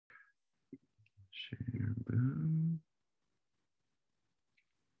Okay,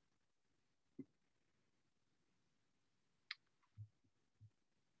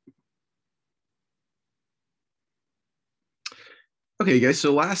 guys.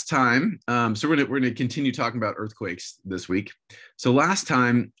 So last time, so we're gonna continue talking about earthquakes this week. So last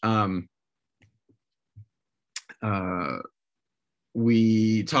time, uh,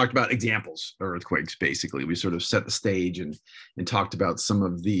 we talked about examples of earthquakes. Basically, we sort of set the stage and talked about some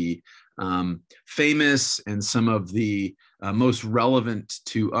of the famous and some of the most relevant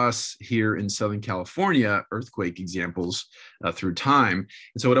to us here in Southern California earthquake examples through time.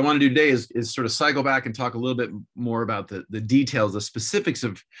 And so what I want to do today is sort of cycle back and talk a little bit more about the details, the specifics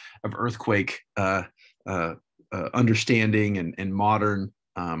of earthquake understanding and modern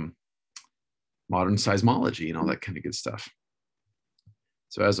modern seismology and all that kind of good stuff.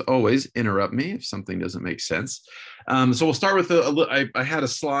 So as always, interrupt me if something doesn't make sense. So we'll start with I had a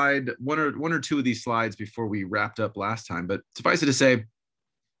slide, one or two of these slides before we wrapped up last time, but suffice it to say,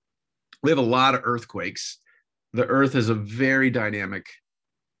 we have a lot of earthquakes. The earth is a very dynamic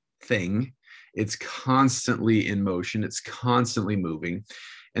thing. It's constantly in motion. It's constantly moving.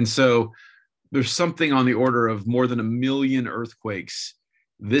 And so there's something on the order of more than 1 million earthquakes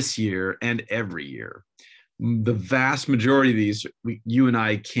this year and every year. The vast majority of these you and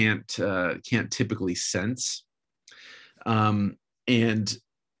I can't typically sense, and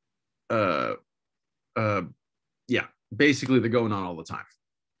yeah, basically they're going on all the time.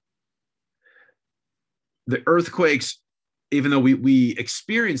 The earthquakes, even though we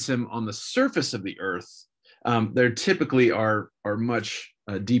experience them on the surface of the earth, they're typically are much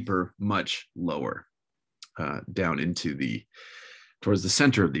deeper, much lower, down into towards the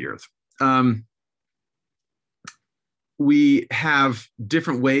center of the earth. We have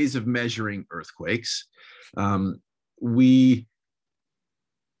different ways of measuring earthquakes. We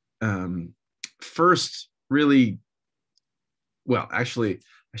first really, well, actually,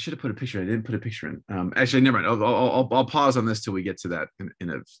 I should have put a picture. I didn't put a picture in. Actually, never mind. I'll pause on this till we get to that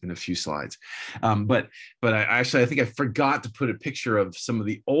in a few slides. But I think I forgot to put a picture of some of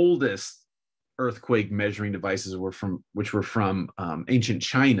the oldest earthquake measuring devices which were from ancient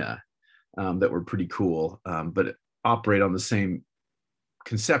China, that were pretty cool, but operate on the same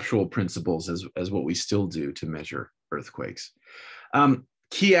conceptual principles as what we still do to measure earthquakes.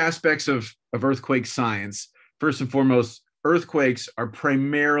 Key aspects of earthquake science. First and foremost, earthquakes are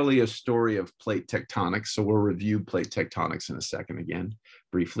primarily a story of plate tectonics. So we'll review plate tectonics in a second again,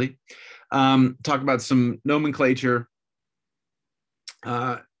 briefly. Talk about some nomenclature.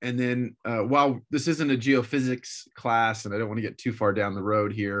 And then while this isn't a geophysics class and I don't want to get too far down the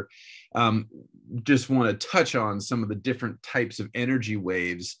road here, just want to touch on some of the different types of energy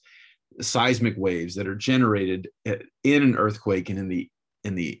waves, seismic waves that are generated in an earthquake and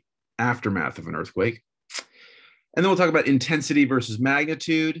in the aftermath of an earthquake. And then we'll talk about intensity versus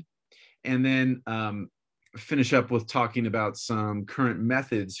magnitude, and then finish up with talking about some current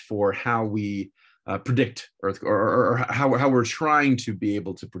methods for how we predict or how we're trying to be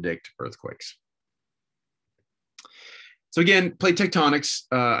able to predict earthquakes. So again, plate tectonics.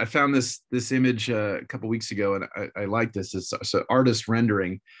 I found this image a couple weeks ago, and I like this. It's an artist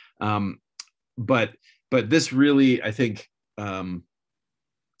rendering, but this really, I think,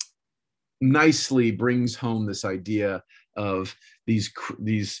 nicely brings home this idea of these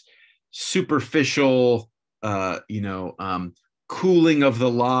superficial, cooling of the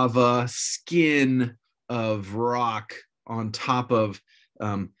lava, skin of rock on top of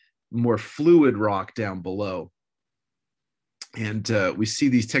more fluid rock down below. And we see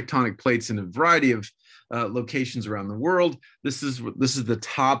these tectonic plates in a variety of locations around the world. This is the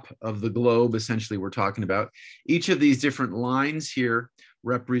top of the globe, essentially, we're talking about. Each of these different lines here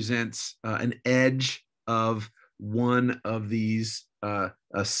represents an edge of one of these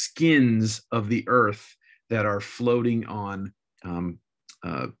skins of the earth that are floating on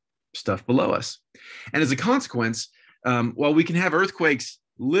stuff below us. And as a consequence, while we can have earthquakes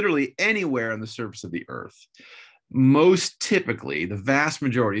literally anywhere on the surface of the earth, most typically, the vast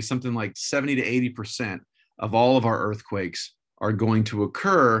majority, something like 70 to 80% of all of our earthquakes are going to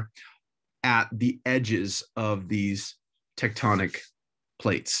occur at the edges of these tectonic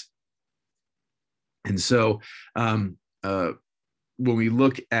plates. And so when we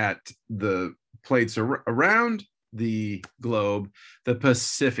look at the plates around the globe, the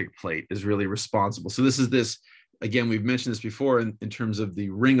Pacific plate is really responsible. So this, again, we've mentioned this before in terms of the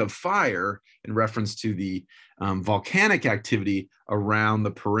ring of fire in reference to the volcanic activity around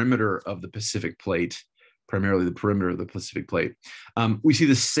the perimeter of the Pacific plate, primarily the perimeter of the Pacific plate. We see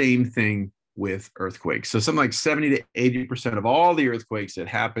the same thing with earthquakes. So something like 70 to 80% of all the earthquakes that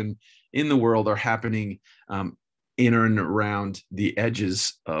happen in the world are happening in and around the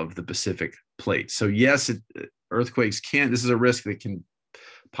edges of the Pacific plate. So yes, earthquakes this is a risk that can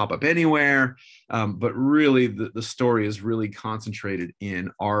pop up anywhere, but really the story is really concentrated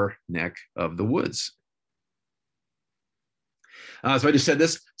in our neck of the woods. So I just said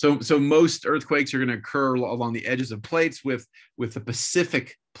this. So most earthquakes are going to occur along the edges of plates, with the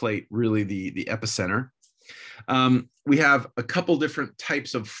Pacific plate really the epicenter. We have a couple different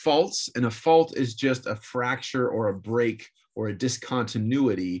types of faults, and a fault is just a fracture or a break or a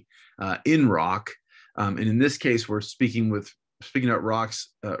discontinuity in rock. And in this case, we're speaking about rocks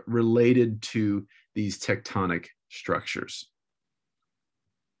related to these tectonic structures.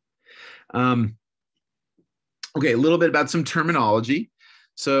 Okay, a little bit about some terminology.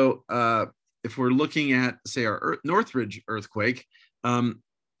 So if we're looking at, say, our Northridge earthquake, Northridge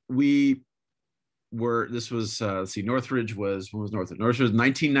was, when was Northridge? Northridge was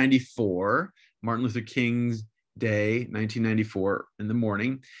 1994, Martin Luther King's Day, 1994 in the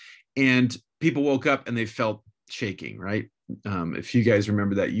morning. And people woke up and they felt shaking, right? If you guys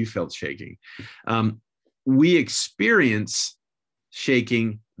remember that, you felt shaking. We experience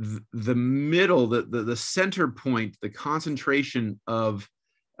shaking the middle, the center point, the concentration of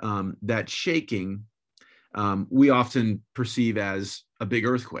that shaking, we often perceive as a big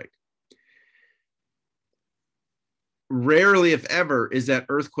earthquake. Rarely, if ever, is that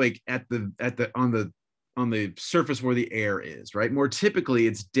earthquake on the surface where the air is, right? More typically,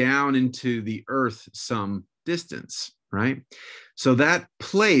 it's down into the earth some distance, right? So that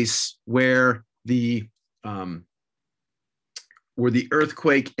place where the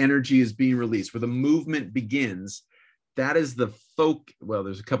earthquake energy is being released, where the movement begins, that is the well,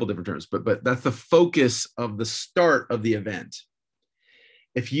 there's a couple different terms, but that's the focus of the start of the event.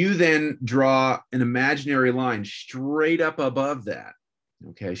 If you then draw an imaginary line straight up above that,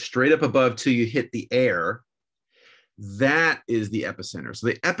 okay, straight up above till you hit the air, that is the epicenter. So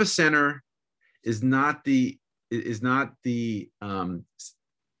the epicenter is not the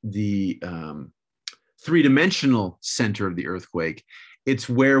three-dimensional center of the earthquake. It's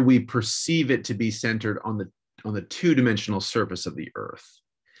where we perceive it to be centered on the two-dimensional surface of the earth.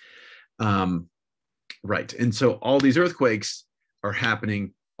 Right. And so all these earthquakes are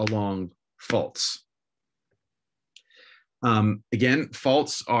happening along faults. Again,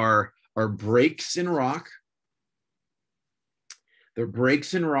 faults are breaks in rock. They're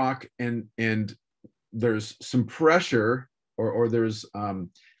breaks in rock, and there's some pressure or there's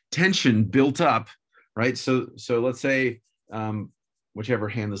tension built up, right? So let's say, whichever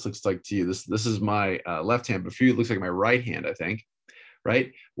hand this looks like to you, this is my left hand, but for you it looks like my right hand, I think,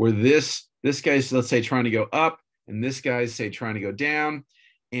 right? Where this guy's, let's say, trying to go up, and this guy's, say, trying to go down,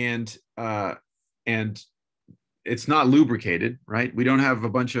 and it's not lubricated, right? We don't have a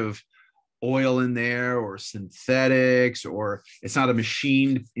bunch of oil in there or synthetics, or it's not a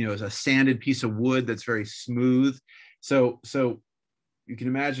machined, it's a sanded piece of wood that's very smooth. So you can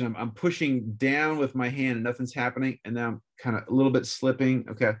imagine I'm pushing down with my hand and nothing's happening, and now I'm kind of a little bit slipping,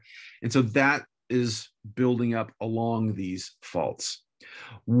 okay? And so that is building up along these faults.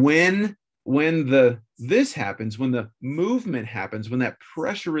 When this happens, when the movement happens, when that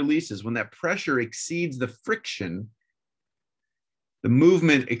pressure releases, when that pressure exceeds the friction, the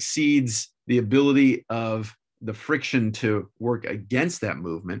movement exceeds the ability of the friction to work against that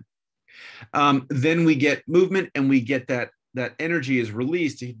movement, then we get movement, and we get that energy is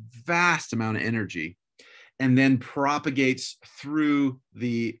released, a vast amount of energy, and then propagates through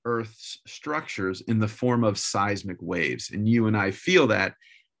the Earth's structures in the form of seismic waves. And you and I feel that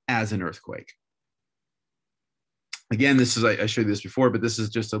as an earthquake. Again, this is, I showed you this before, but this is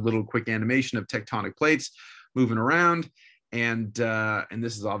just a little quick animation of tectonic plates moving around. And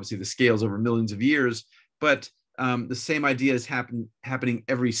this is obviously the scales over millions of years, but the same idea is happening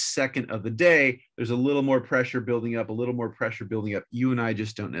every second of the day. There's a little more pressure building up, a little more pressure building up. You and I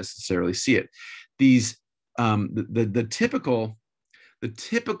just don't necessarily see it. These the typical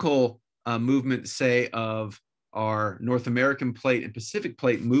movement, say, of our North American plate and Pacific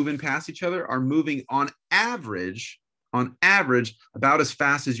plate moving past each other, are moving on average about as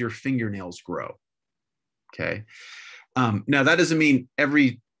fast as your fingernails grow. Okay. Now that doesn't mean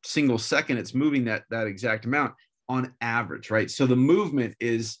every single second it's moving that exact amount, on average, right? So the movement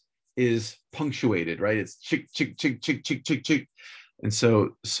is punctuated, right? It's chick, chick, chick, chick, chick, chick, chick. And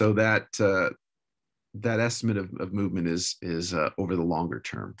so that estimate of movement is over the longer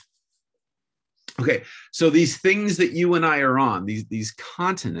term. Okay, so these things that you and I are on, these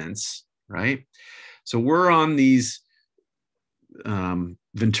continents, right? So we're on these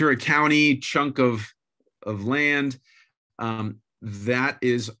Ventura County chunk of land, that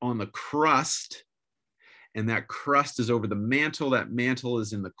is on the crust, and that crust is over the mantle. That mantle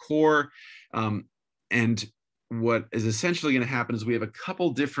is in the core. And what is essentially going to happen is we have a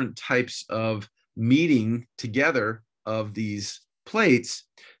couple different types of meeting together of these plates.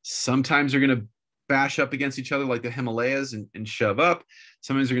 Sometimes they're going to bash up against each other like the Himalayas and shove up.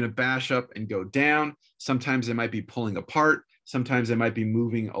 Sometimes they're going to bash up and go down. Sometimes they might be pulling apart. Sometimes they might be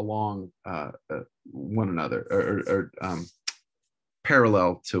moving along one another, or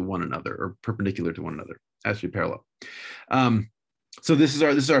parallel to one another, or perpendicular to one another. Actually, parallel. So this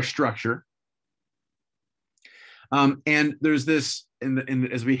is our structure. And there's this,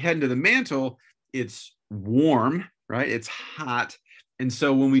 as we head into the mantle, it's warm, right? It's hot. And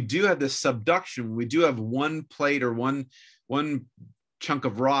so when we do have this subduction, when we do have one plate or one chunk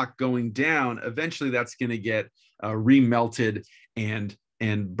of rock going down, eventually that's going to get remelted and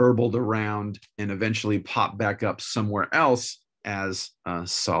burbled around and eventually pop back up somewhere else as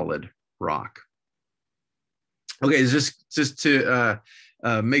solid rock. Okay, just to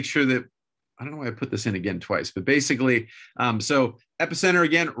make sure that, I don't know why I put this in again twice, but basically, so epicenter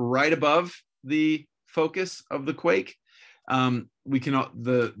again, right above the focus of the quake. We can,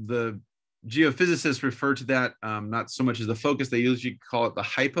 the geophysicists refer to that not so much as the focus, they usually call it the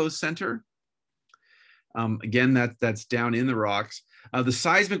hypocenter. Again, that's down in the rocks. The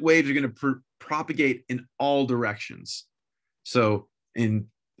seismic waves are going to propagate in all directions. So in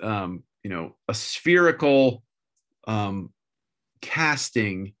a spherical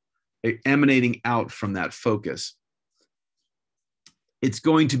casting emanating out from that focus, it's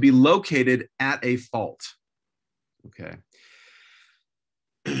going to be located at a fault. Okay.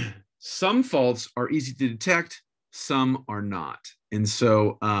 Some faults are easy to detect, some are not. And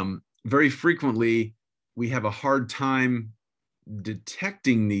so very frequently we have a hard time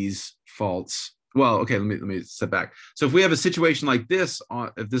detecting these faults. Well, okay, let me step back. So if we have a situation like this,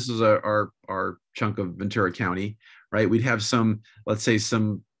 if this is our chunk of Ventura County, right, we'd have some, let's say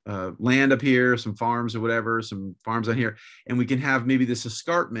some land up here, some farms or whatever, some farms on here, and we can have maybe this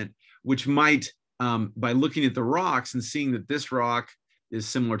escarpment, which might, by looking at the rocks and seeing that this rock is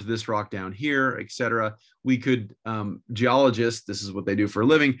similar to this rock down here, etc., we could, geologists, this is what they do for a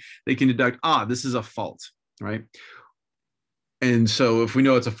living, they can deduct, this is a fault, right? And so if we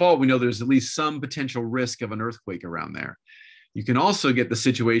know it's a fault, we know there's at least some potential risk of an earthquake around there. You can also get the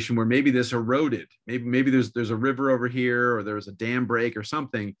situation where maybe this eroded. Maybe there's a river over here, or there was a dam break or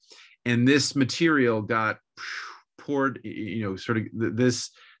something, and this material got poured. Sort of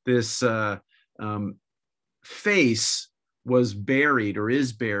this face was buried or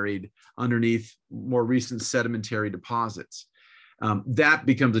is buried underneath more recent sedimentary deposits. That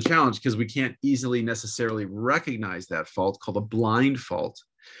becomes a challenge because we can't easily necessarily recognize that fault, called a blind fault.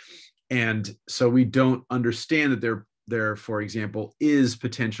 And so we don't understand that there, for example, is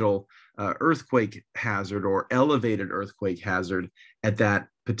potential earthquake hazard or elevated earthquake hazard at that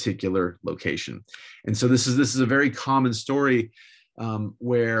particular location. And so this is a very common story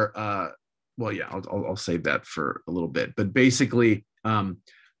where, well, yeah, I'll save that for a little bit. But basically,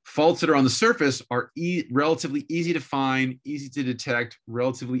 faults that are on the surface are relatively easy to find, easy to detect,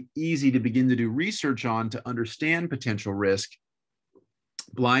 relatively easy to begin to do research on to understand potential risk.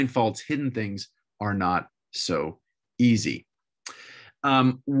 Blind faults, hidden things, are not so easy.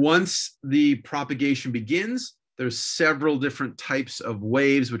 Once the propagation begins, there's several different types of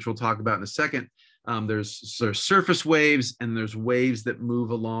waves, which we'll talk about in a second. There's surface waves, and there's waves that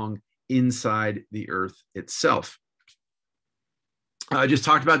move along inside the earth itself. I just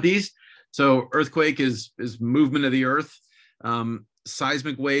talked about these. So earthquake is movement of the earth.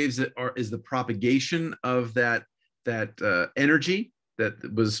 Seismic waves is the propagation of that energy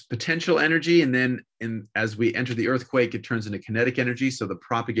that was potential energy, and then as we enter the earthquake, it turns into kinetic energy. So the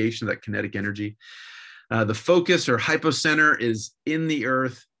propagation of that kinetic energy. The focus or hypocenter is in the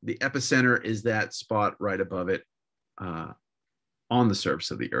earth. The epicenter is that spot right above it on the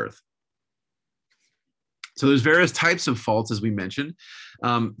surface of the earth. So there's various types of faults, as we mentioned.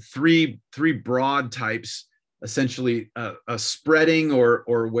 Three broad types, essentially a spreading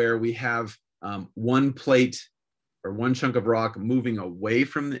or where we have one plate or one chunk of rock moving away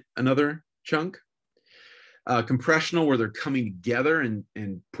from another chunk. Compressional, where they're coming together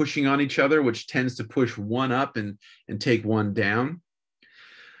and pushing on each other, which tends to push one up and take one down.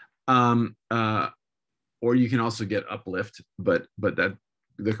 Or you can also get uplift, but that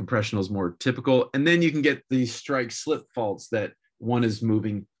the compressional is more typical. And then you can get these strike slip faults that one is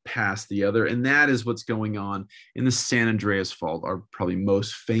moving past the other. And that is what's going on in the San Andreas Fault, our probably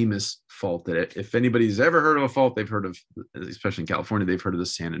most famous fault. That if anybody's ever heard of a fault, they've heard of, especially in California, they've heard of the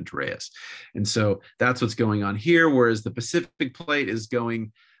San Andreas. And so that's what's going on here. Whereas the Pacific Plate is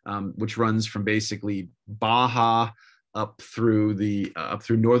going, which runs from basically Baja up through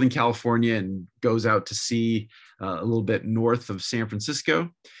Northern California and goes out to sea a little bit north of San Francisco.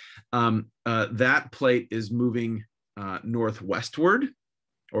 That plate is moving northwestward,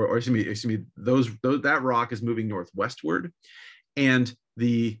 or excuse me, that rock is moving northwestward, and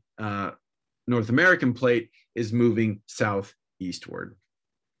the North American plate is moving southeastward.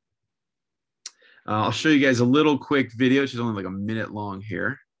 I'll show you guys a little quick video, which is only like a minute long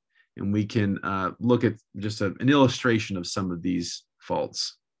here, and we can look at just an illustration of some of these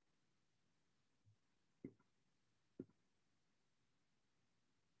faults.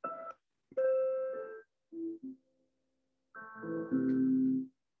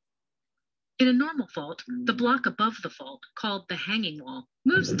 In a normal fault, the block above the fault, called the hanging wall,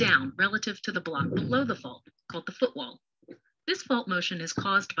 moves down relative to the block below the fault, called the footwall. This fault motion is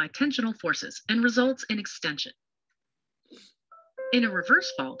caused by tensional forces and results in extension. In a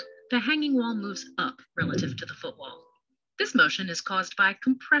reverse fault, the hanging wall moves up relative to the footwall. This motion is caused by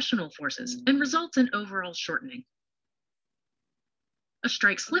compressional forces and results in overall shortening. A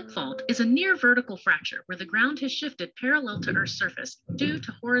strike-slip fault is a near vertical fracture where the ground has shifted parallel to Earth's surface due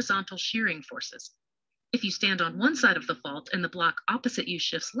to horizontal shearing forces. If you stand on one side of the fault and the block opposite you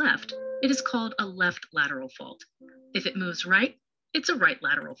shifts left, it is called a left lateral fault. If it moves right, it's a right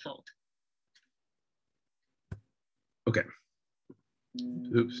lateral fault. Okay.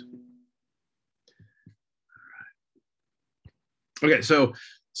 Oops. All right. Okay, so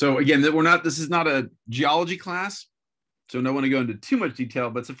again, this is not a geology class, so I don't want to go into too much detail,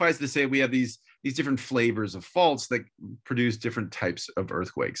 but suffice to say, we have these different flavors of faults that produce different types of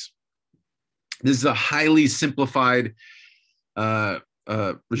earthquakes. This is a highly simplified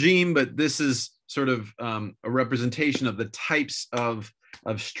regime, but this is sort of a representation of the types of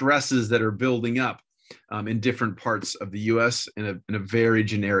stresses that are building up in different parts of the U.S. in a very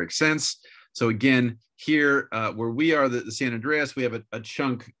generic sense. So again, here where we are, the San Andreas, we have a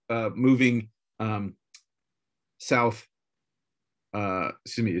chunk moving south. A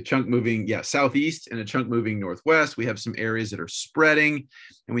chunk moving southeast and a chunk moving northwest. We have some areas that are spreading,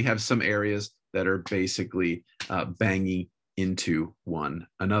 and we have some areas that are basically banging into one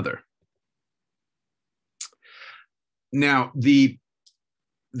another. Now, the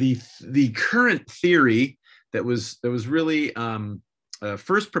current theory that was really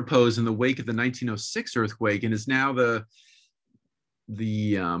first proposed in the wake of the 1906 earthquake, and is now the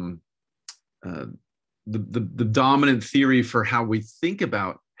dominant theory for how we think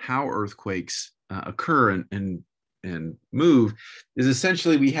about how earthquakes occur and move, is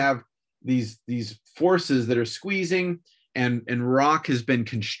essentially we have these forces that are squeezing, and rock has been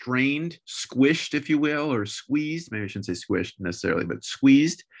constrained, squished, if you will, or squeezed. Maybe I shouldn't say squished necessarily, but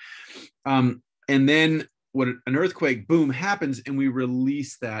squeezed. And then what an earthquake, boom, happens, and we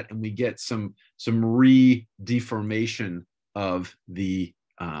release that, and we get some re-deformation of the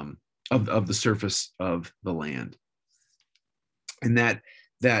surface of the land. And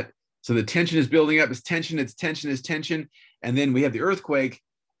so the tension is building up, it's tension, and then we have the earthquake,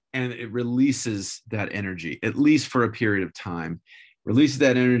 and it releases that energy, at least for a period of time, releases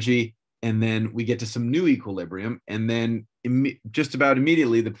that energy, and then we get to some new equilibrium, and then just about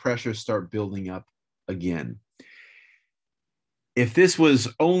immediately the pressures start building up again. If this was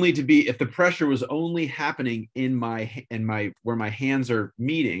only to be, if the pressure was only happening in where my hands are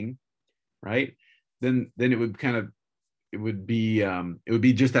meeting, right, then it would be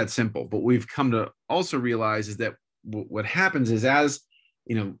just that simple. But we've come to also realize is that what happens is, as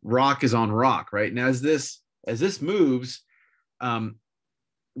rock is on rock, right, and as this moves,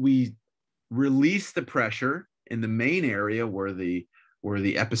 we release the pressure in the main area where the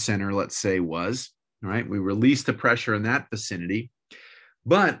epicenter, let's say, was, right. We release the pressure in that vicinity,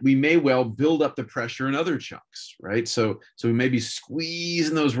 but we may well build up the pressure in other chunks, right? So we may be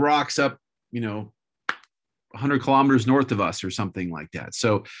squeezing those rocks up, 100 kilometers north of us or something like that.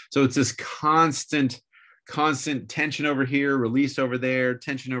 So it's this constant tension over here, release over there,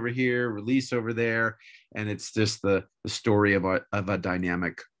 tension over here, release over there, and it's just the story of a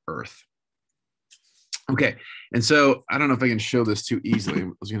dynamic Earth. Okay, and so I don't know if I can show this too easily. I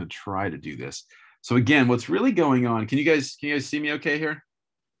was going to try to do this. So again, what's really going on? Can you guys see me okay here?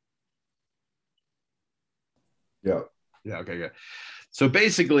 Yeah. Yeah. Okay. Good. So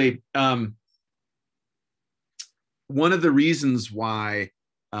basically, one of the reasons why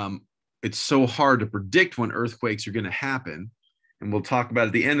it's so hard to predict when earthquakes are going to happen, and we'll talk about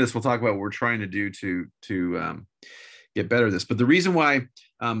at the end of this, we'll talk about what we're trying to do to get better at this. But the reason why,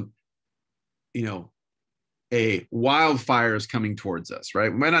 you know, a wildfire is coming towards us,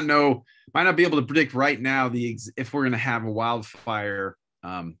 right? We might not be able to predict right now if we're going to have a wildfire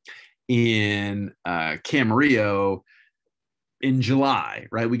in Camarillo in July,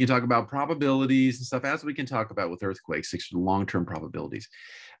 right? We can talk about probabilities and stuff, as we can talk about with earthquakes, long-term probabilities.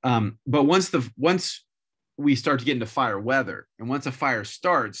 But once we start to get into fire weather, and once a fire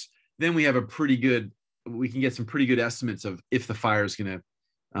starts, then we can get some pretty good estimates of if the fire is going to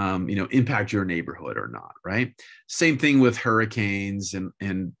impact your neighborhood or not, right? Same thing with hurricanes and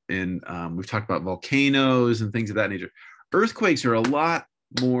we've talked about volcanoes and things of that nature. Earthquakes are a lot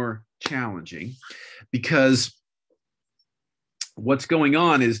more challenging because what's going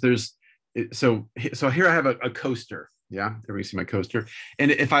on is so here I have a coaster. Yeah, everybody see my coaster.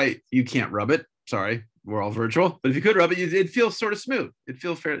 And you can't rub it. Sorry, we're all virtual. But if you could rub it, it feels sort of smooth. It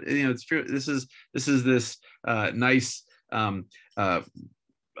feels fair. It's fair. This is this nice.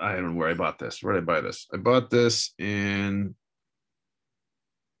 I don't know where I bought this. Where did I buy this? I bought this in.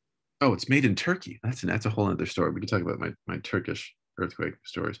 Oh, it's made in Turkey. That's a whole other story. We can talk about my Turkish earthquake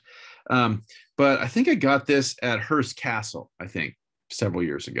stories. But I think I got this at Hearst Castle, I think, several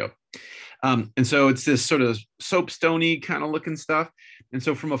years ago. And so it's this sort of soapstone-y kind of looking stuff. And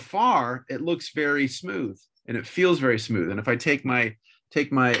so from afar, it looks very smooth and it feels very smooth. And if I take my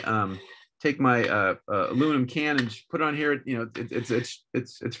aluminum can and put it on here,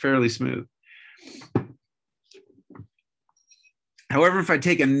 it's fairly smooth. However, if I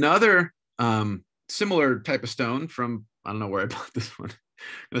take another similar type of stone from, I don't know where I bought this one.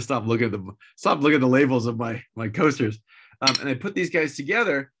 I'm gonna stop looking at the labels of my coasters, and I put these guys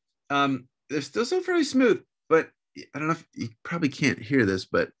together. They're still so fairly smooth, but I don't know if you probably can't hear this,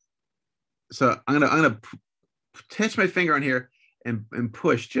 but so I'm gonna touch my finger on here and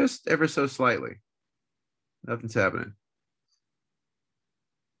push just ever so slightly. Nothing's happening.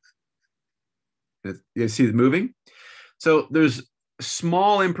 You see it moving? So there's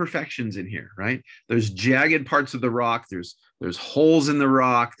small imperfections in here, right? There's jagged parts of the rock. There's holes in the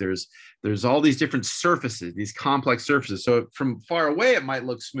rock. There's all these different surfaces, these complex surfaces. So from far away, it might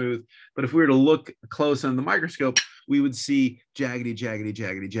look smooth, but if we were to look close under the microscope, we would see jaggedy, jaggedy,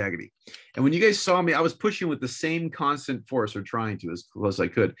 jaggedy, jaggedy. And when you guys saw me, I was pushing with the same constant force, or trying to, as close as I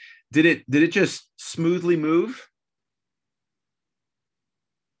could. Did it just smoothly move?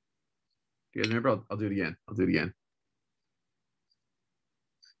 You guys remember? I'll do it again. I'll do it again.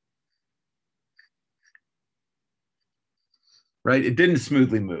 Right? It didn't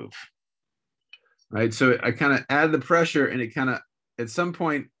smoothly move. Right? So I kind of added the pressure, and it kind of, at some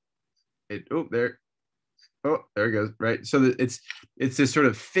point, there it goes. Right? So it's this sort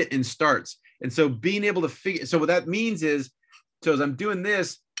of fit and starts. And so being able to figure, so what that means is, so as I'm doing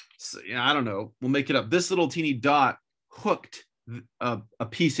this, I don't know, we'll make it up. This little teeny dot hooked a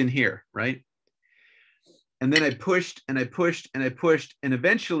piece in here, right? And then I pushed and I pushed and I pushed, and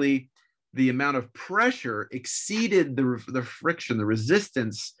eventually the amount of pressure exceeded the friction, the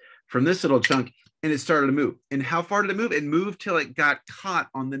resistance from this little chunk, and it started to move. And how far did it move? It moved till it got caught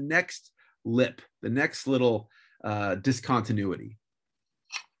on the next lip, the next little discontinuity.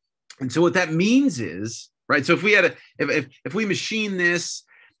 And so what that means is, right? So if we had if we machine this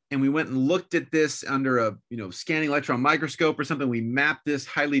and we went and looked at this under a scanning electron microscope or something, we mapped this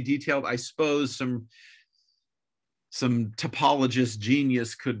highly detailed, I suppose some topologist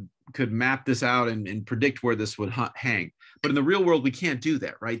genius could map this out and predict where this would hang. But in the real world, we can't do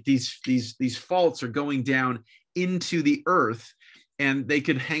that, right? These faults are going down into the earth, and they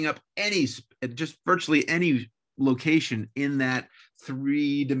could hang up just virtually any location in that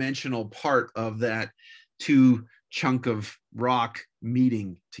three-dimensional part of that two chunk of rock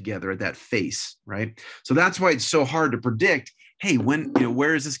meeting together at that face, right? So that's why it's so hard to predict, hey,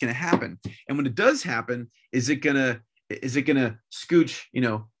 where is this going to happen? And when it does happen, is it going to scooch,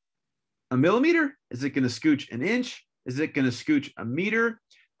 a millimeter? Is it going to scooch an inch? Is it going to scooch a meter?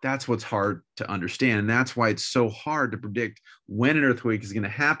 That's what's hard to understand. And that's why it's so hard to predict when an earthquake is going to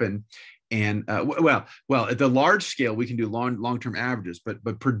happen. And well, at the large scale, we can do long-term averages,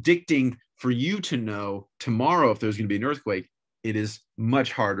 but predicting for you to know tomorrow if there's going to be an earthquake, it is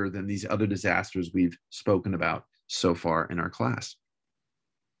much harder than these other disasters we've spoken about so far in our class.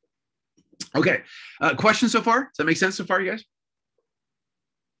 Okay, questions so far? Does that make sense so far, you guys?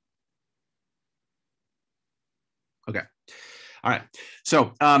 Okay, all right.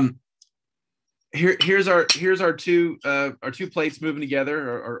 So here's our two plates moving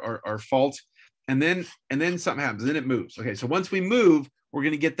together, our fault, and then something happens, then it moves. Okay, so once we move, we're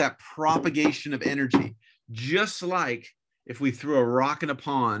going to get that propagation of energy, just like if we throw a rock in a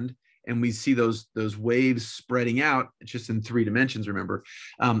pond and we see those waves spreading out, just in 3 dimensions, remember,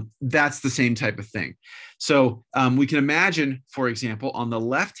 that's the same type of thing. So we can imagine, for example, on the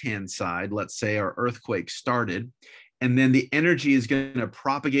left-hand side, let's say our earthquake started, and then the energy is going to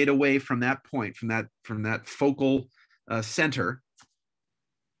propagate away from that point, from that focal center,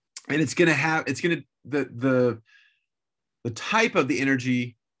 and the type of the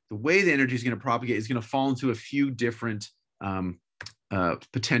energy, the way the energy is going to propagate is going to fall into a few different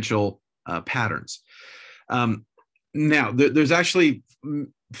potential patterns. Now, there's actually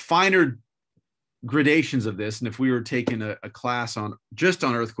finer gradations of this, and if we were taking a class just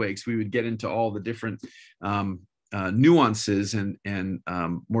on earthquakes, we would get into all the different nuances and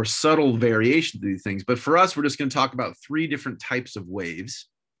more subtle variations of these things. But for us, we're just going to talk about 3 different types of waves,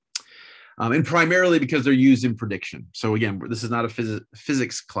 and primarily because they're used in prediction. So again, this is not a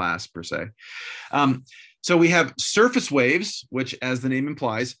physics class per se. So we have surface waves, which, as the name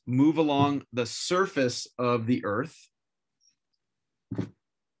implies, move along the surface of the Earth.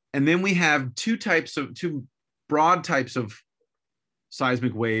 And then we have two broad types of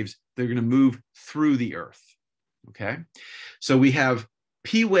seismic waves. They're going to move through the Earth. Okay. So we have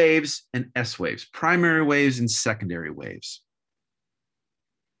P waves and S waves, primary waves and secondary waves.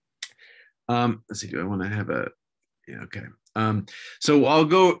 Let's see, do I want to have okay. So I'll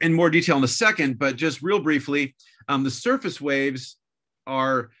go in more detail in a second, but just real briefly, the surface waves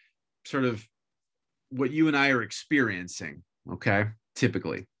are sort of what you and I are experiencing, okay,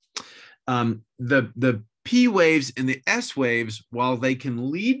 typically. The P waves and the S waves, while they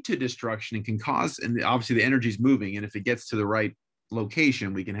can lead to destruction and can cause, and obviously the energy is moving, and if it gets to the right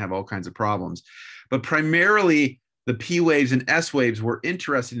location, we can have all kinds of problems. But primarily, the P waves and S waves we're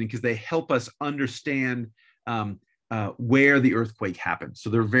interested in because they help us understand where the earthquake happened. So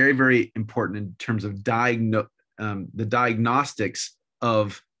they're very, very important in terms of the diagnostics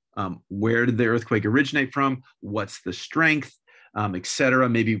of where did the earthquake originate from, what's the strength, et cetera,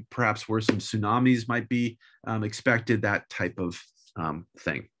 maybe perhaps where some tsunamis might be expected, that type of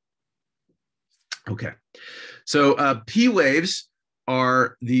thing. Okay, so P waves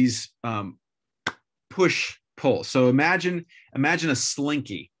are these push-pull. So imagine a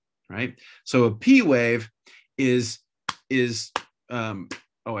slinky, right? So a P wave is oh,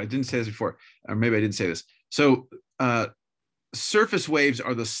 I didn't say this before, or maybe I didn't say this. So surface waves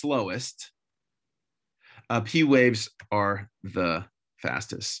are the slowest. P waves are the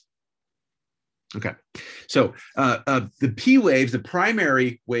fastest. Okay, so the P waves, the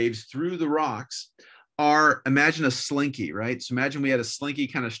primary waves through the rocks, are, imagine a slinky, right? So imagine we had a slinky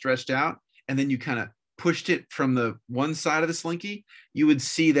kind of stretched out, and then you kind of pushed it from the one side of the slinky. You would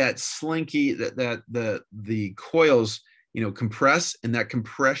see that slinky, that the coils, compress, and that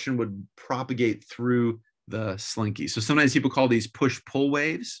compression would propagate through the slinky. So sometimes people call these push-pull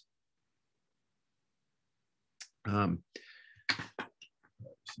waves. Somebody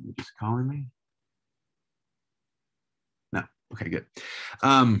just calling me? No. Okay, good.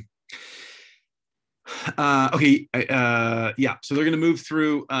 Okay. Yeah. So they're going to move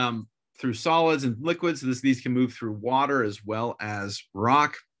through solids and liquids. So these can move through water as well as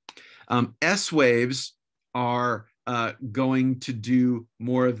rock. S waves are going to do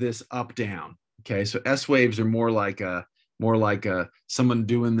more of this up down. Okay. So S waves are more like someone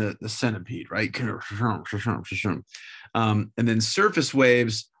doing the centipede, right? And then surface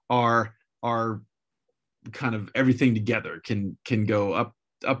waves are kind of everything together, can go up,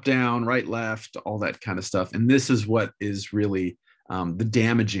 down, right, left, all that kind of stuff. And this is what is really the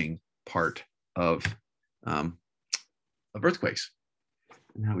damaging part of earthquakes.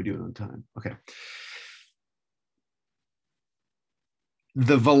 And how we do it on time. Okay.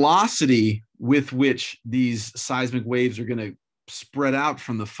 The velocity with which these seismic waves are going to spread out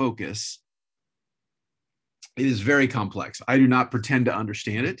from the focus is very complex. I do not pretend to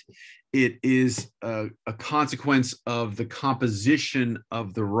understand it. It is a consequence of the composition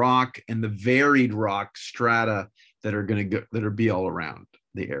of the rock and the varied rock strata that are be all around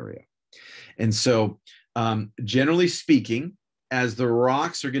the area. And so, generally speaking, as the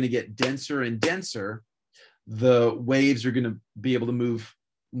rocks are going to get denser and denser, the waves are going to be able to move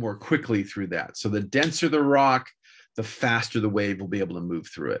more quickly through that. So the denser the rock, the faster the wave will be able to move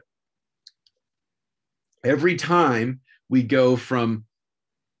through it. Every time we go from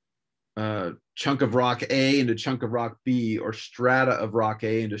chunk of rock A into chunk of rock B, or strata of rock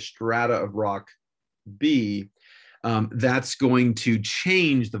A into strata of rock B, that's going to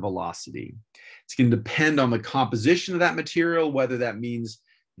change the velocity. It's going to depend on the composition of that material, whether that means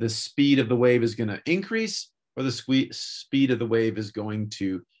the speed of the wave is going to increase or the speed of the wave is going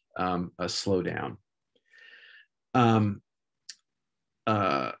to slow down.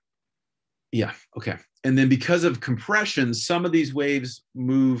 yeah, okay. And then because of compression, some of these waves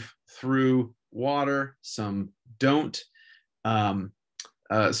move through water, some don't.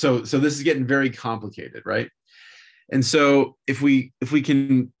 So this is getting very complicated, right? And so if we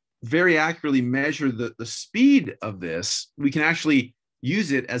can very accurately measure the speed of this, we can actually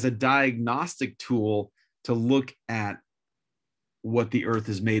use it as a diagnostic tool to look at what the Earth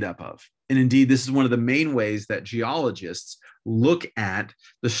is made up of. And indeed, this is one of the main ways that geologists look at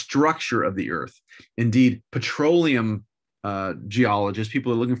the structure of the Earth. Indeed, petroleum geologists,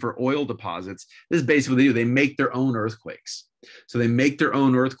 people who are looking for oil deposits, this is basically what they do. They make their own earthquakes. So they make their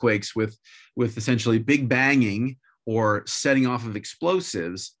own earthquakes with essentially big banging or setting off of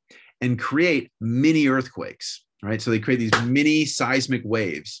explosives and create mini earthquakes, right? So they create these mini seismic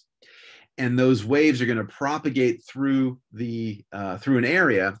waves. And those waves are going to propagate through through an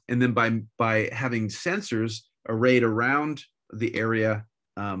area, and then by having sensors arrayed around the area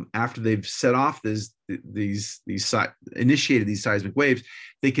after they've set off initiated these seismic waves,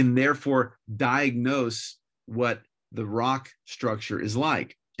 they can therefore diagnose what the rock structure is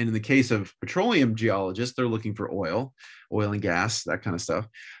like. And in the case of petroleum geologists, they're looking for oil and gas, that kind of stuff.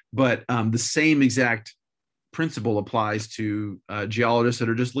 But the same exact principle applies to geologists that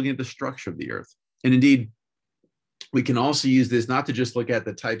are just looking at the structure of the Earth. And indeed, we can also use this not to just look at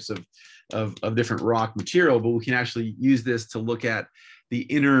the types of different rock material, but we can actually use this to look at the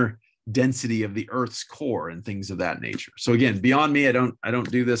inner density of the Earth's core and things of that nature. So again, beyond me, I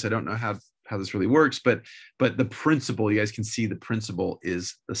don't do this. I don't know how this really works, but the principle, you guys can see the principle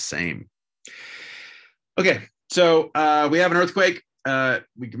is the same. Okay, so we have an earthquake.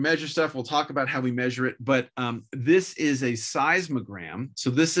 We can measure stuff. We'll talk about how we measure it, but this is a seismogram. So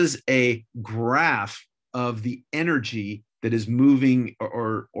this is a graph of the energy that is moving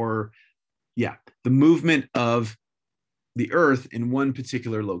the movement of the Earth in one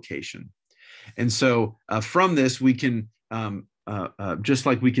particular location. And so from this, we can, just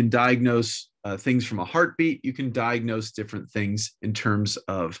like we can diagnose things from a heartbeat, you can diagnose different things in terms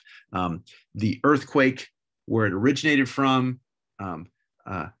of the earthquake, where it originated from,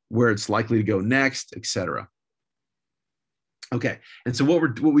 where it's likely to go next, etc. Okay, and so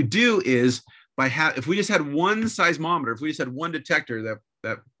what we do is if we just had one seismometer, if we just had one detector,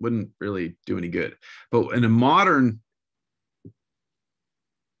 that wouldn't really do any good. But in a modern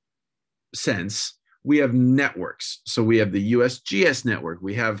sense, we have networks. So we have the USGS network.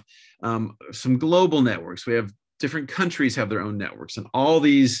 We have some global networks. We have different countries have their own networks, and all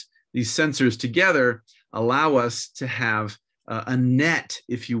these sensors together allow us to have a net,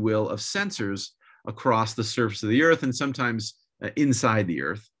 if you will, of sensors across the surface of the Earth and sometimes inside the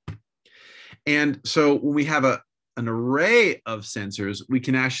Earth. And so when we have an array of sensors, we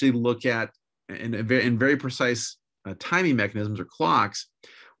can actually look at, in very precise timing mechanisms or clocks,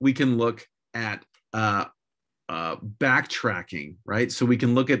 we can look at backtracking, right? So we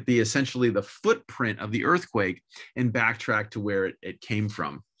can look at essentially the footprint of the earthquake and backtrack to where it came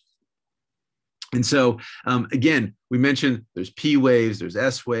from. And so, again, we mentioned there's P waves, there's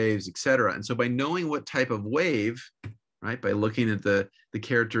S waves, et cetera. And so by knowing what type of wave, right, by looking at the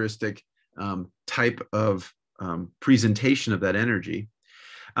characteristic type of presentation of that energy,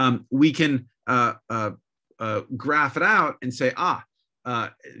 we can graph it out and say,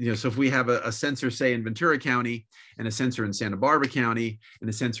 so if we have a sensor, say, in Ventura County, and a sensor in Santa Barbara County, and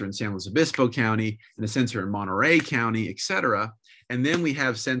a sensor in San Luis Obispo County, and a sensor in Monterey County, et cetera, and then we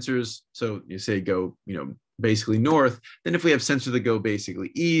have sensors, so you say go, basically north, then if we have sensors that go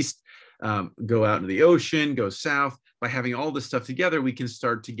basically east, go out into the ocean, go south, by having all this stuff together, we can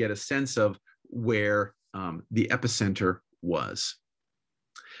start to get a sense of where the epicenter was.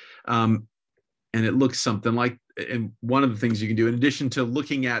 And it looks something like, and one of the things you can do, in addition to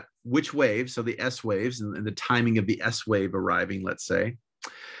looking at which waves, so the S waves and the timing of the S wave arriving, let's say,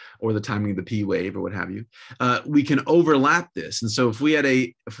 or the timing of the P wave or what have you, we can overlap this. And so if we had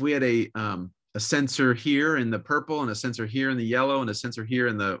a sensor here in the purple and a sensor here in the yellow and a sensor here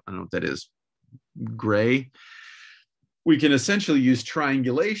in the, I don't know what that is, gray, we can essentially use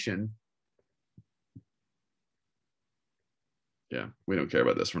triangulation. Yeah, we don't care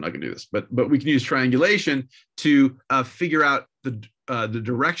about this. We're not going to do this, but we can use triangulation to figure out the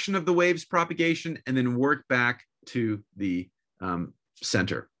direction of the wave's propagation and then work back to the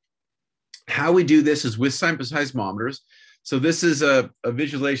center. How we do this is with seismometers. So this is a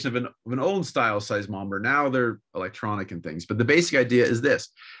visualization of an old style seismometer. Now they're electronic and things, but the basic idea is this.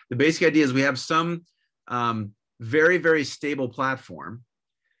 The basic idea is we have some very, very stable platform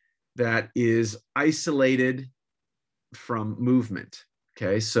that is isolated from movement.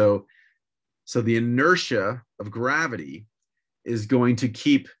 Okay, so the inertia of gravity is going to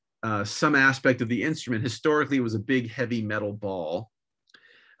keep some aspect of the instrument. Historically, it was a big, heavy metal ball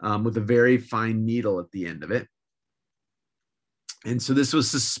with a very fine needle at the end of it. And so this was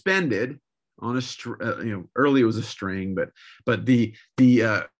suspended on a early it was a string, but the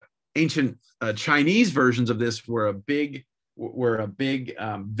ancient Chinese versions of this were a big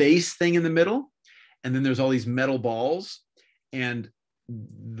vase thing in the middle, and then there's all these metal balls, and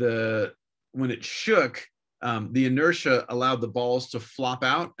when it shook, the inertia allowed the balls to flop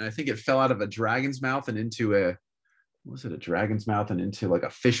out, and I think it fell out of a dragon's mouth and into a dragon's mouth and into like a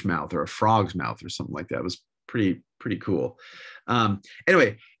fish mouth or a frog's mouth or something like that. It was pretty cool.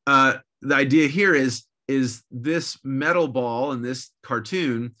 Anyway, the idea here is this metal ball in this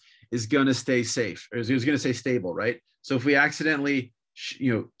cartoon is going to stay safe, or is going to stay stable, right? So if we accidentally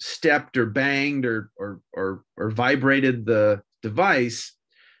stepped or banged or vibrated the device,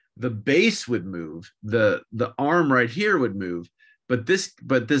 the base would move, the arm right here would move, but this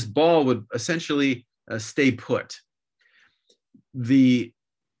ball would essentially stay put.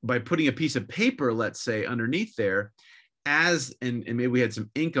 By putting a piece of paper, let's say, underneath there, and maybe we had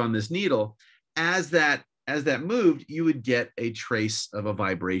some ink on this needle, as that moved, you would get a trace of a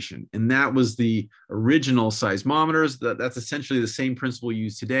vibration. And that was the original seismometers. That's essentially the same principle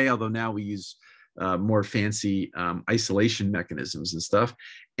used today, although now we use more fancy isolation mechanisms and stuff.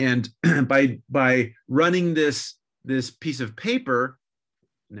 And by running this piece of paper,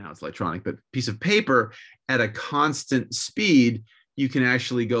 now it's electronic, but piece of paper at a constant speed, you can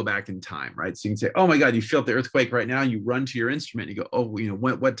actually go back in time, right? So you can say, oh my God, you felt the earthquake right now. You run to your instrument and you go, oh,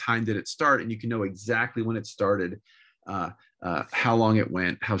 what time did it start? And you can know exactly when it started, how long it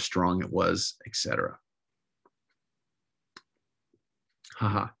went, how strong it was, etc.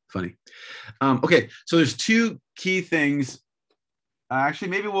 Haha, funny. Okay, so there's two key things. Actually,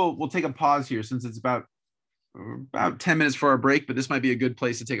 maybe we'll take a pause here since it's about 10 minutes for our break, but this might be a good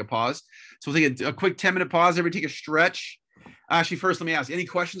place to take a pause. So we'll take a quick 10-minute pause. Everybody take a stretch. Actually, first, let me ask, any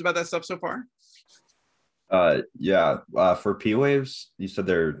questions about that stuff so far? Yeah. For P waves, you said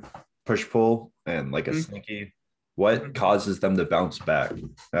they're push-pull and like a slinky. What causes them to bounce back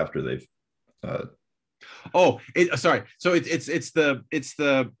after they've sorry. So it's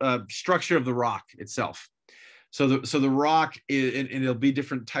the structure of the rock itself. So the rock is, and it'll be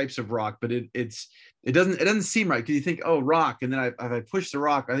different types of rock, but it doesn't seem right because you think, oh, rock, and then if I push the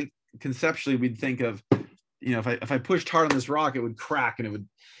rock, I think conceptually we'd think of, if I pushed hard on this rock, it would crack and it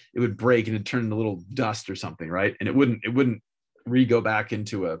would break and it'd turn into little dust or something, right? And it wouldn't go back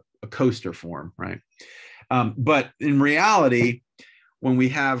into a coaster form, right? But in reality, when we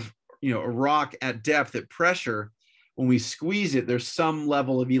have a rock at depth at pressure, when we squeeze it, there's some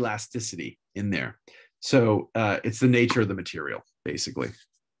level of elasticity in there. So it's the nature of the material, basically.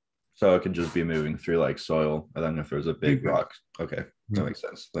 So it could just be moving through like soil, and then if there's a big rock, okay, that makes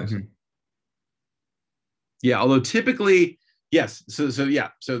sense. Thanks. Yeah, although typically, yes. So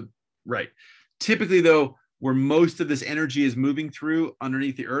right. Typically, though, where most of this energy is moving through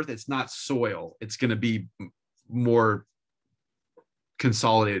underneath the earth, it's not soil. It's going to be more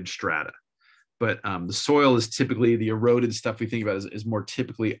consolidated strata. But the soil is typically, the eroded stuff we think about is more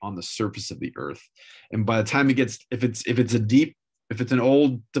typically on the surface of the earth. And by the time it gets, if it's an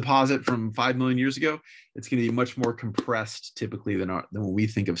old deposit from 5 million years ago, it's going to be much more compressed typically than when we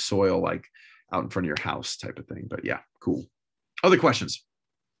think of soil, like out in front of your house type of thing. But yeah, cool. Other questions?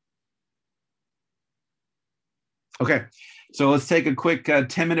 Okay, so let's take a quick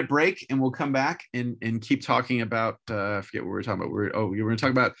 10-minute break and we'll come back and keep talking about, I forget what we were talking about. We're going to talk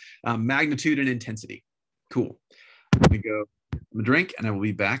about magnitude and intensity. Cool. I'm going to go have a drink and I will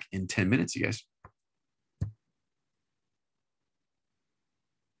be back in 10 minutes, you guys.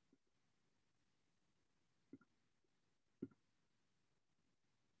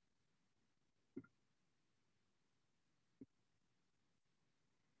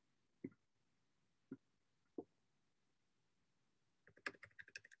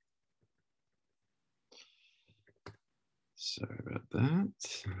 Sorry about that.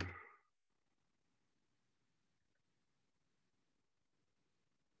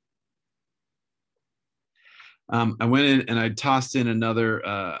 I went in and I tossed in another,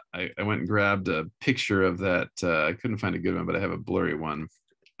 I went and grabbed a picture of that. I couldn't find a good one, but I have a blurry one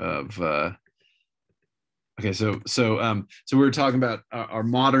of, okay, so we were talking about our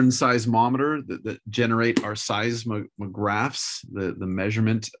modern seismometer that generate our seismographs, the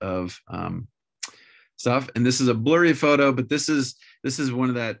measurement of stuff. And this is a blurry photo, but this is one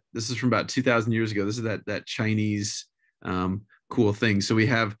of that. This is from about 2,000 years ago. This is that Chinese cool thing. So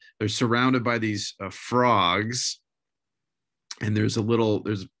they're surrounded by these frogs, and there's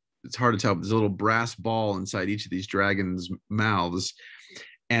it's hard to tell, but there's a little brass ball inside each of these dragons' mouths.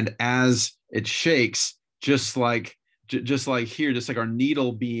 And as it shakes, just like here, just like our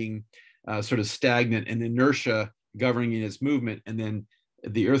needle being sort of stagnant and inertia governing its movement, and then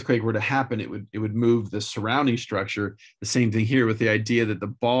the earthquake were to happen, it would move the surrounding structure. The same thing here with the idea that the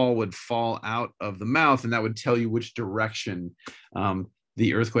ball would fall out of the mouth, and that would tell you which direction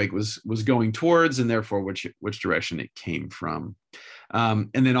the earthquake was going towards, and therefore which direction it came from. And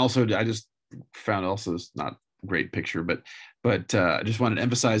then also, I just found also, it's not a great picture, but I just wanted to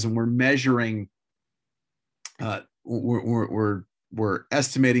emphasize when we're measuring, we're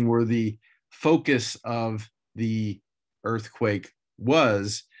estimating where the focus of the earthquake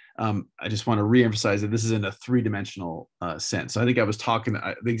was. I just want to reemphasize that this is in a three-dimensional sense. So I think I was talking,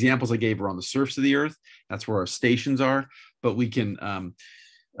 the examples I gave were on the surface of the earth. That's where our stations are, but we can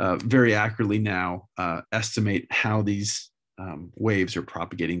very accurately now estimate how these waves are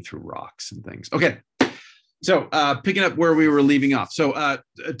propagating through rocks and things. Okay, so picking up where we were leaving off. So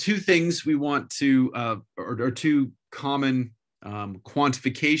two things we want to, or two common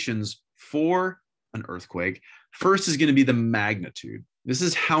quantifications for an earthquake. First is going to be the magnitude. This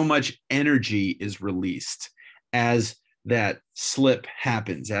is how much energy is released as that slip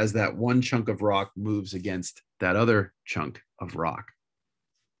happens, as that one chunk of rock moves against that other chunk of rock.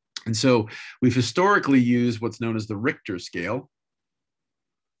 And so we've historically used what's known as the Richter scale.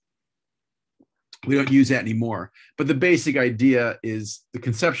 We don't use that anymore, but the basic idea is, the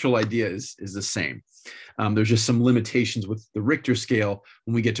conceptual idea is the same. There's just some limitations with the Richter scale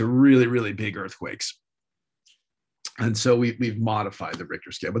when we get to really, really big earthquakes. And so we've modified the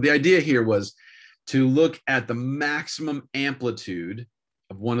Richter scale. But the idea here was to look at the maximum amplitude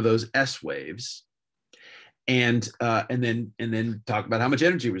of one of those S waves, and then talk about how much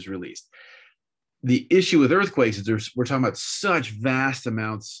energy was released. The issue with earthquakes is we're talking about such vast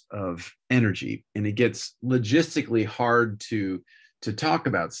amounts of energy, and it gets logistically hard to talk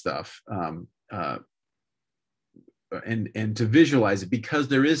about stuff and to visualize it, because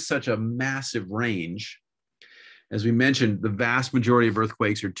there is such a massive range. As we mentioned, the vast majority of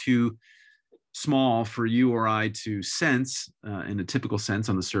earthquakes are too small for you or I to sense in a typical sense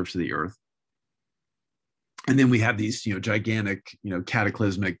on the surface of the earth. And then we have these, gigantic,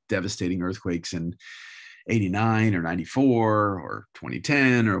 cataclysmic, devastating earthquakes in 89 or 94 or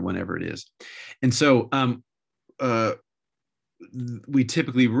 2010 or whenever it is. And so we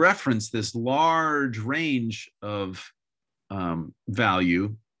typically reference this large range of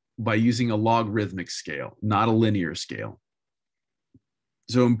value by using a logarithmic scale, not a linear scale.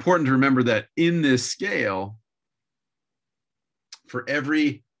 So important to remember that in this scale, for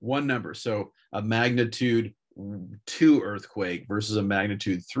every one number, so a magnitude 2 earthquake versus a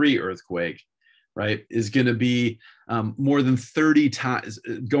magnitude 3 earthquake, right, is going to be more than 30 times,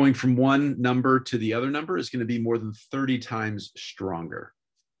 going from one number to the other number is going to be more than 30 times stronger.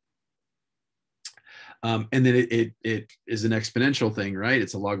 And then it is an exponential thing, right?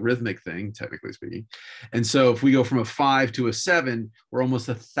 It's a logarithmic thing, technically speaking. And so if we go from a 5 to a 7, we're almost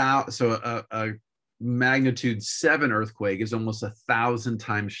 1,000. So a magnitude 7 earthquake is almost 1,000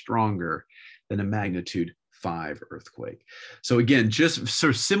 times stronger than a magnitude 5 earthquake. So again, just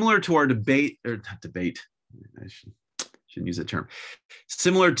sort of similar to our debate, or not debate, I shouldn't use that term,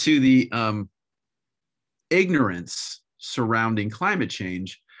 similar to the ignorance surrounding climate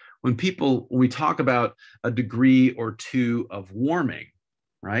change. When we talk about a degree or two of warming,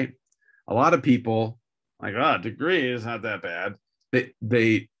 right? A lot of people like, a degree is not that bad.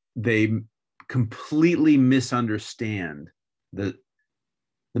 They completely misunderstand the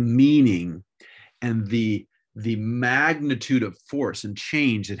meaning and the magnitude of force and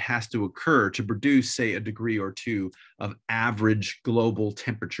change that has to occur to produce, say, a degree or two of average global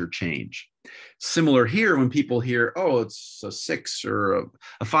temperature change. Similar here, when people hear, it's a 6 or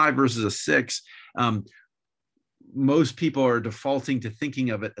a 5 versus a 6, most people are defaulting to thinking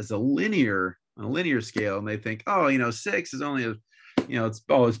of it as a linear scale, and they think, 6 is only it's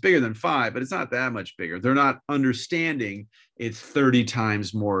bigger than 5, but it's not that much bigger. They're not understanding it's 30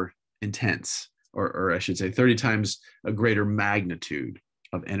 times more intense, or I should say 30 times a greater magnitude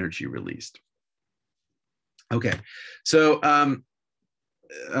of energy released. Okay, so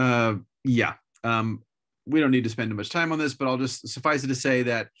we don't need to spend too much time on this, but I'll just suffice it to say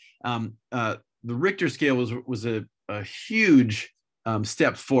that the Richter scale was a huge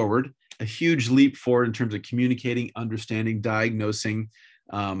step forward, a huge leap forward in terms of communicating, understanding, diagnosing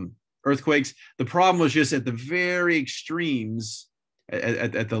earthquakes. The problem was just at the very extremes,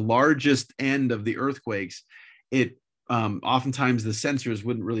 at the largest end of the earthquakes, it oftentimes the sensors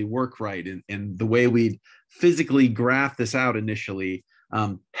wouldn't really work right, and the way we'd physically graph this out initially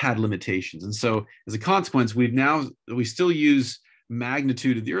had limitations. And so as a consequence, we still use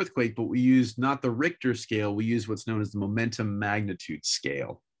magnitude of the earthquake, but we use not the Richter scale, we use what's known as the momentum magnitude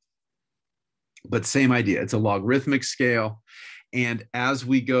scale. But same idea, it's a logarithmic scale. And as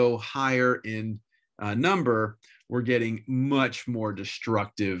we go higher in number, we're getting much more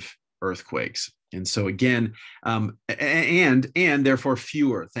destructive earthquakes. And so again, and therefore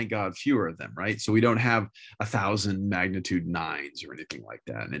fewer, thank God, fewer of them, right? So we don't have 1,000 magnitude 9s or anything like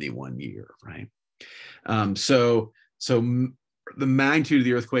that in any one year, right? So the magnitude of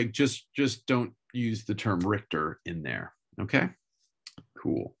the earthquake, just don't use the term Richter in there, okay?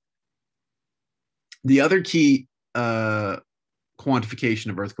 Cool. The other key quantification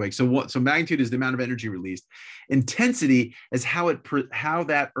of earthquakes. So magnitude is the amount of energy released. Intensity is how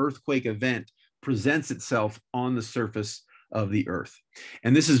that earthquake event presents itself on the surface of the earth.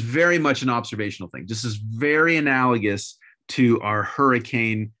 And this is very much an observational thing. This is very analogous to our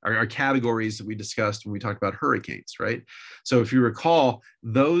hurricane, our categories that we discussed when we talked about hurricanes, right? So if you recall,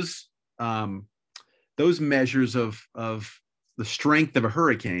 those measures of the strength of a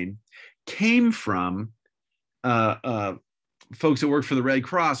hurricane came from folks that work for the Red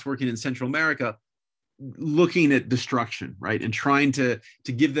Cross working in Central America, looking at destruction, right? And trying to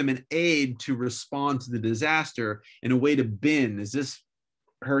give them an aid to respond to the disaster in a way to bin, is this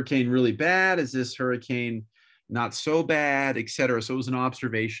hurricane really bad? Is this hurricane not so bad, et cetera? So it was an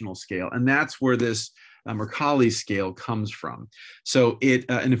observational scale. And that's where this Mercalli scale comes from. So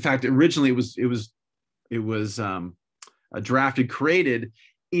and in fact, originally it was drafted, created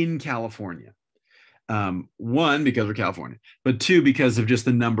in California. One, because we're California, but two, because of just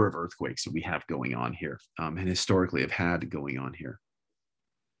the number of earthquakes that we have going on here, and historically have had going on here.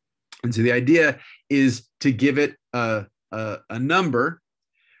 And so the idea is to give it a number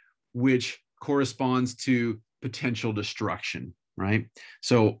which corresponds to potential destruction, right?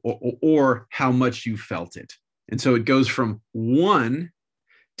 So, or how much you felt it. And so it goes from 1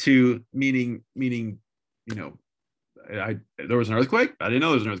 to meaning, you know, there was an earthquake. I didn't know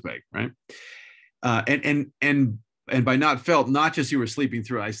there was an earthquake, right? And by not felt, not just you were sleeping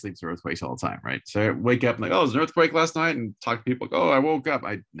through. I sleep through earthquakes all the time, right? So I wake up and like, oh, there's an earthquake last night, and talk to people. Like, oh, I woke up.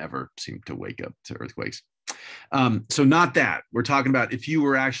 I never seem to wake up to earthquakes. So not that. We're talking about if you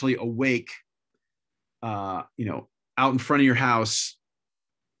were actually awake, out in front of your house,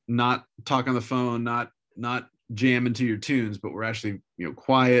 not talk on the phone, not jam into your tunes, but we're actually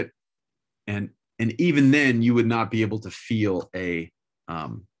quiet, and even then you would not be able to feel a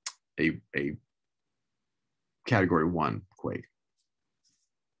category 1 quake.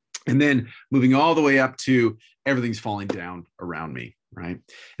 And then moving all the way up to everything's falling down around me, right?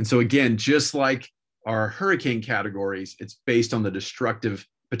 And so again, just like our hurricane categories, it's based on the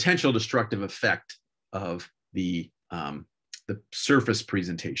potential destructive effect of the surface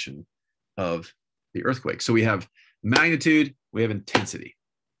presentation of the earthquake. So we have magnitude, we have intensity.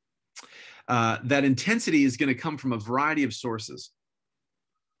 That intensity is going to come from a variety of sources.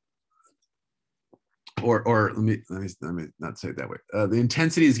 Or let me not say it that way. The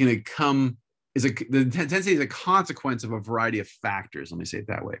intensity is going to come the intensity is a consequence of a variety of factors. Let me say it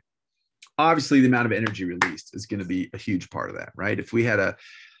that way. Obviously, the amount of energy released is going to be a huge part of that, right? If we had a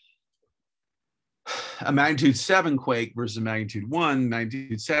magnitude 7 quake versus a magnitude 1,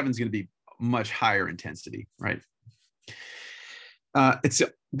 magnitude 7 is going to be much higher intensity, right? It's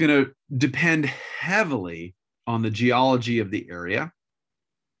going to depend heavily on the geology of the area,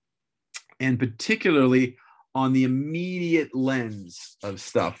 and particularly on the immediate lens of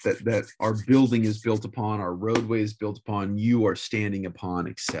stuff that our building is built upon, our roadway is built upon, you are standing upon,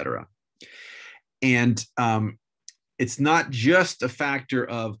 etc. And it's not just a factor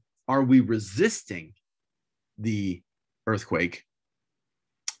of, are we resisting the earthquake?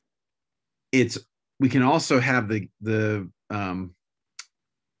 We can also have the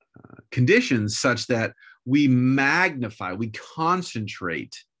conditions such that we magnify, we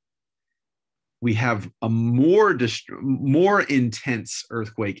concentrate, we have a more intense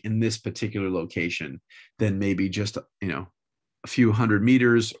earthquake in this particular location than maybe just a few hundred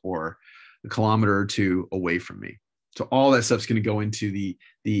meters or a kilometer or two away from me. So all that stuff's going to go into the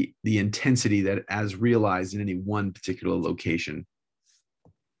intensity that as realized in any one particular location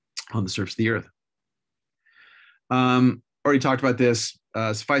on the surface of the earth. Already talked about this.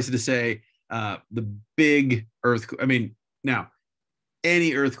 Suffice it to say, the big earthquake. Now,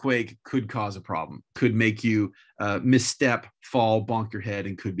 any earthquake could cause a problem, could make you misstep, fall, bonk your head,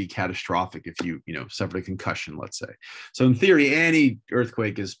 and could be catastrophic if you suffer a concussion, let's say. So in theory, any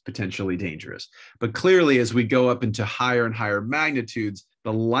earthquake is potentially dangerous. But clearly, as we go up into higher and higher magnitudes,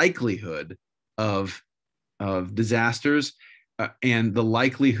 the likelihood of disasters and the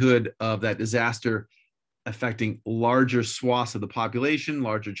likelihood of that disaster affecting larger swaths of the population,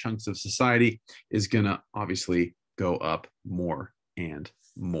 larger chunks of society, is going to obviously go up more and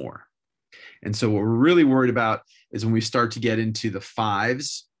more. And so what we're really worried about is when we start to get into the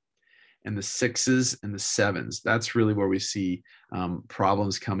 5s and the 6s and the 7s. That's really where we see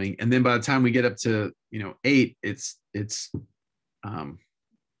problems coming. And then by the time we get up to 8, it's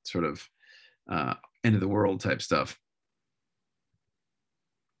sort of end of the world type stuff.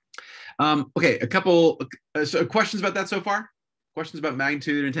 Okay, a couple questions about that so far? Questions about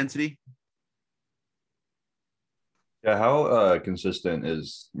magnitude and intensity? Yeah, how consistent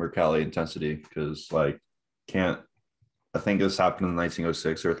is Mercalli intensity? Because I think this happened in the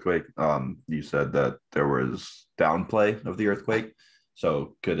 1906 earthquake. You said that there was downplay of the earthquake.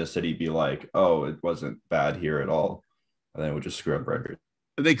 So could a city be like, oh, it wasn't bad here at all, and then it would just screw up records?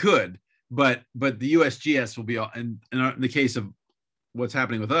 They could, but the USGS will be all, in the case of what's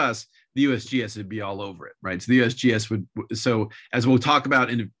happening with us, the USGS would be all over it, right? So the USGS would, so as we'll talk about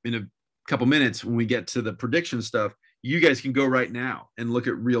in a couple minutes when we get to the prediction stuff, you guys can go right now and look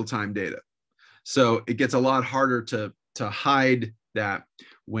at real-time data. So it gets a lot harder to hide that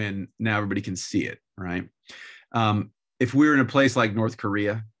when now everybody can see it, right? If we were in a place like North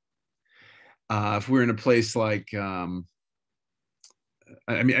Korea, if we're in a place like, well,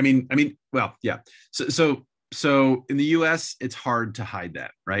 yeah. So in the U.S., it's hard to hide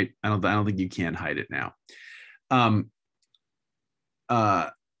that, right? I don't think you can hide it now.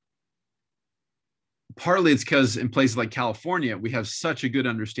 Partly it's because in places like California, we have such a good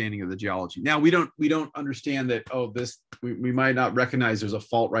understanding of the geology. Now we don't understand that, we might not recognize there's a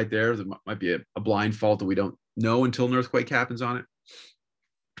fault right there. There might be a blind fault that we don't know until an earthquake happens on it.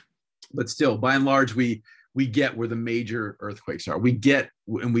 But still, by and large, we get where the major earthquakes are. We get,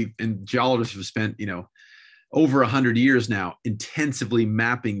 and geologists have spent, over 100 years now intensively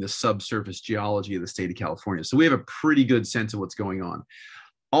mapping the subsurface geology of the state of California. So we have a pretty good sense of what's going on.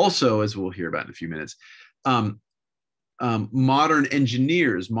 Also, as we'll hear about in a few minutes, modern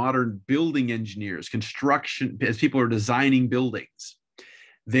engineers, modern building engineers, construction, as people are designing buildings,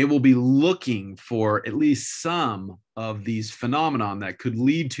 they will be looking for at least some of these phenomenon that could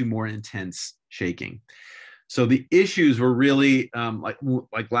lead to more intense shaking. So the issues were really like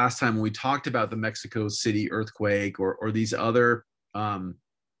last time when we talked about the Mexico City earthquake or these other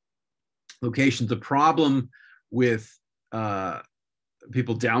locations. The problem with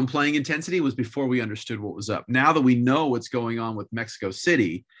people downplaying intensity was before we understood what was up. Now that we know what's going on with Mexico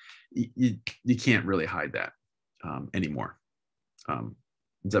City, you can't really hide that anymore.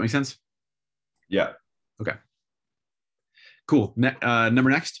 Does that make sense? Yeah. Okay. Cool. Number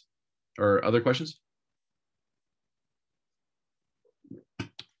next, or other questions?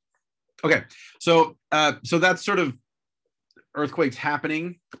 Okay, so that's sort of earthquakes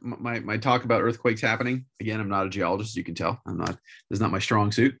happening. My talk about earthquakes happening. Again, I'm not a geologist, as you can tell. This is not my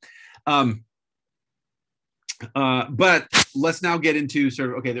strong suit. But let's now get into sort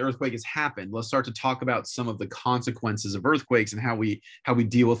of, okay, the earthquake has happened. Let's start to talk about some of the consequences of earthquakes and how we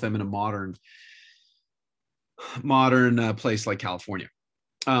deal with them in a modern place like California.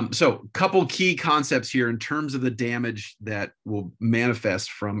 So a couple key concepts here in terms of the damage that will manifest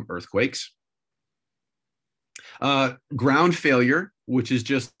from earthquakes. Ground failure, which is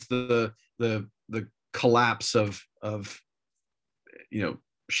just the collapse of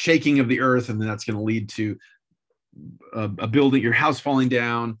shaking of the earth, and then that's going to lead to a building, your house falling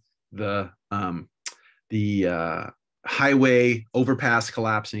down, the highway overpass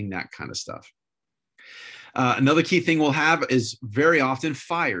collapsing, that kind of stuff. Another key thing we'll have is very often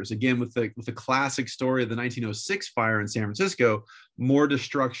fires. Again, with the classic story of the 1906 fire in San Francisco, more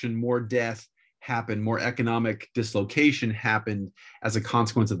destruction, more death happened, more economic dislocation happened as a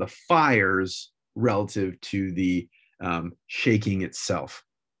consequence of the fires relative to the shaking itself.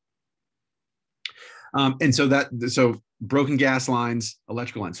 And so broken gas lines,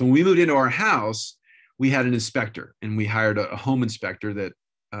 electrical lines. So when we moved into our house, we had an inspector, and we hired a home inspector that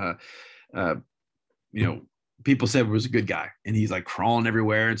people said was a good guy, and he's like crawling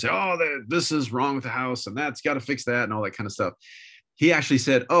everywhere and said, oh, this is wrong with the house, and that's got to fix that, and all that kind of stuff. He actually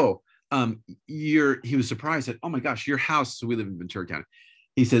said, he was surprised that, oh my gosh, your house, so we live in Ventura County.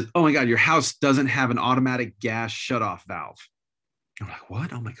 He says, oh my God, your house doesn't have an automatic gas shutoff valve. I'm like,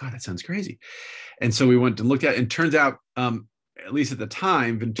 what? Oh my God, that sounds crazy. And so we went and looked at it, and turns out, at least at the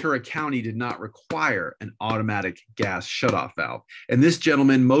time, Ventura County did not require an automatic gas shutoff valve. And this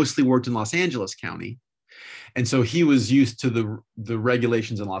gentleman mostly worked in Los Angeles County. And so he was used to the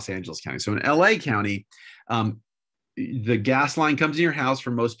regulations in Los Angeles County. So in LA County, the gas line comes in your house.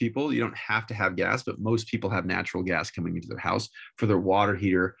 For most people, you don't have to have gas, but most people have natural gas coming into their house for their water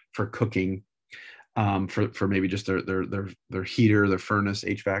heater, for cooking, for maybe just their heater, their furnace,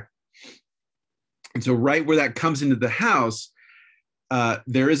 HVAC. And so right where that comes into the house,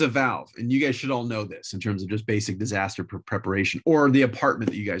 there is a valve, and you guys should all know this in terms of just basic disaster preparation, or the apartment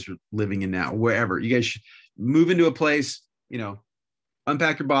that you guys are living in now, wherever you guys should move into a place,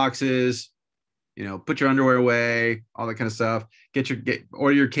 unpack your boxes, put your underwear away, all that kind of stuff,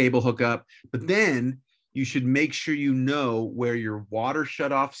 or your cable hookup. But then you should make sure you know where your water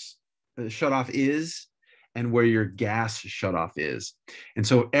shutoff is and where your gas shutoff is. And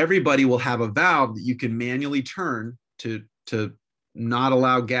so everybody will have a valve that you can manually turn to not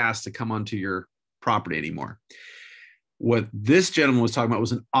allow gas to come onto your property anymore. What this gentleman was talking about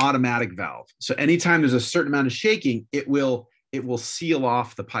was an automatic valve. So anytime there's a certain amount of shaking, it will seal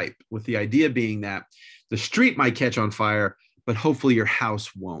off the pipe, with the idea being that the street might catch on fire, but hopefully your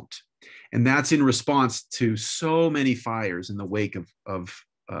house won't. And that's in response to so many fires in the wake of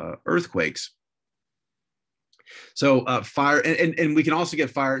earthquakes. So fire, and we can also get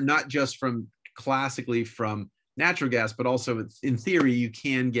fire not just classically from natural gas, but also in theory, you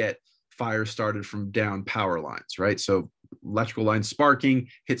can get fire started from down power lines, right? So electrical lines sparking,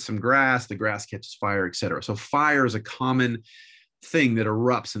 hit some grass, the grass catches fire, et cetera. So fire is a common thing that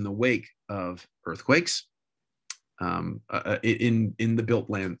erupts in the wake of earthquakes in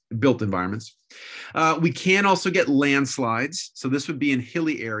the built environments. We can also get landslides. So this would be in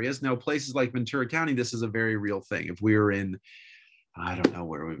hilly areas. Now, places like Ventura County, this is a very real thing. If we were in, I don't know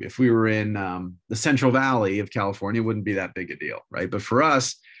where we'd be. If we were in the Central Valley of California, it wouldn't be that big a deal, right? But for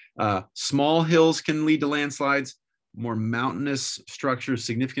us, small hills can lead to landslides. More mountainous structures,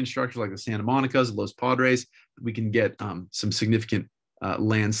 significant structures like the Santa Monicas, Los Padres, we can get some significant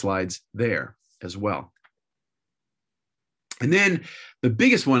landslides there as well. And then the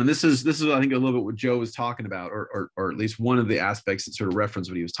biggest one, and this is I think a little bit what Joe was talking about, or at least one of the aspects that sort of reference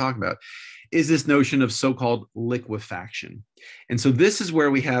what he was talking about, is this notion of so-called liquefaction. And so this is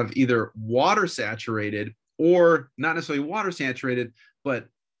where we have either water saturated, or not necessarily water saturated, but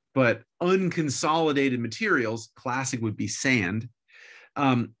unconsolidated materials. Classic would be sand.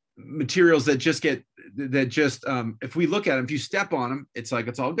 Materials that just if we look at them, if you step on them, it's like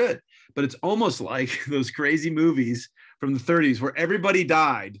it's all good. But it's almost like those crazy movies from the 30s where everybody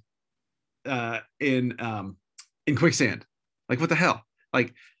died in quicksand. Like, what the hell?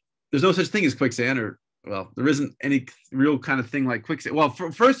 Like, there's no such thing as quicksand, or, well, there isn't any real kind of thing like quicksand. Well,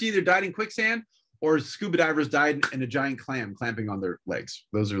 first you either died in quicksand, or scuba divers died in a giant clam clamping on their legs.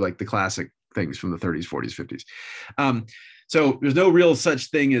 Those are like the classic things from the 30s, 40s, 50s. So there's no real such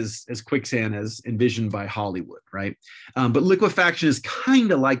thing as quicksand as envisioned by Hollywood, right? But liquefaction is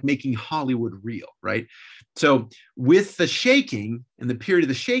kind of like making Hollywood real, right? So with the shaking, and the period of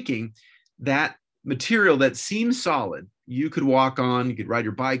the shaking, that material that seems solid, you could walk on, you could ride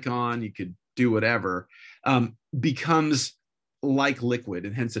your bike on, you could do whatever, becomes like liquid,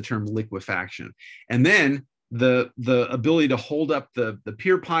 and hence the term liquefaction. And then the ability to hold up the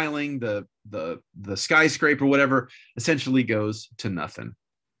pier piling, the skyscraper, whatever, essentially goes to nothing.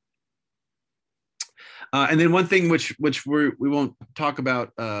 And then one thing which we won't talk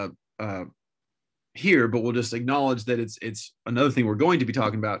about here, but we'll just acknowledge that it's another thing we're going to be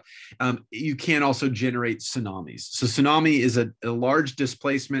talking about. You can also generate tsunamis. So tsunami is a large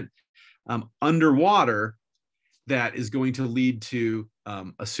displacement underwater that is going to lead to a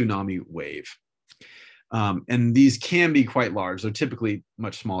tsunami wave. And these can be quite large. They're typically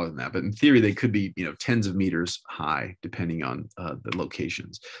much smaller than that, but in theory, they could be, tens of meters high, depending on the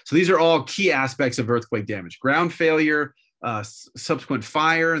locations. So these are all key aspects of earthquake damage: ground failure, subsequent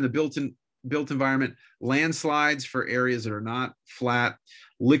fire in the built environment, landslides for areas that are not flat,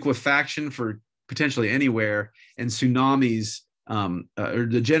 liquefaction for potentially anywhere, and tsunamis, or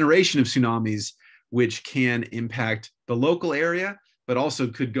the generation of tsunamis, which can impact the local area, but also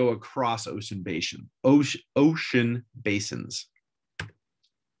could go across ocean basins.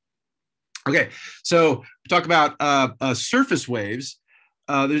 Okay, so talk about surface waves.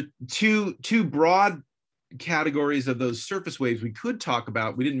 There's two broad categories of those surface waves we could talk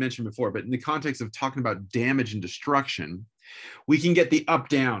about. We didn't mention before, but in the context of talking about damage and destruction, we can get the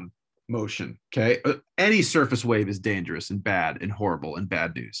up-down motion. Okay, any surface wave is dangerous and bad and horrible and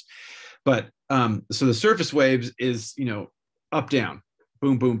bad news. But so the surface waves is, up, down,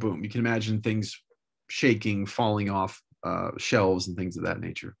 boom, boom, boom. You can imagine things shaking, falling off shelves and things of that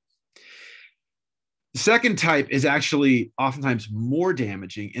nature. The second type is actually oftentimes more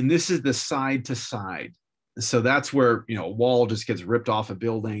damaging, and this is the side to side. So that's where, a wall just gets ripped off a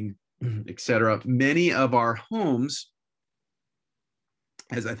building, etc. Many of our homes,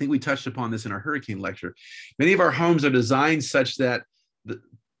 as I think we touched upon this in our hurricane lecture, many of our homes are designed such that the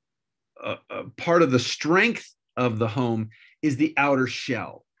part of the strength of the home is the outer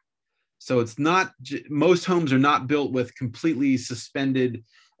shell. So it's not, most homes are not built with completely suspended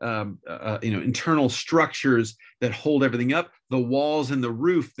internal structures that hold everything up. The walls and the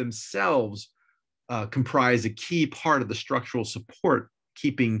roof themselves comprise a key part of the structural support,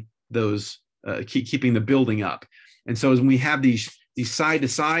 keeping those keeping the building up. And so as we have these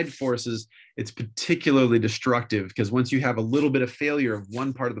side-to-side forces, it's particularly destructive, because once you have a little bit of failure of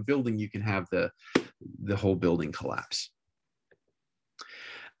one part of the building, you can have the whole building collapse.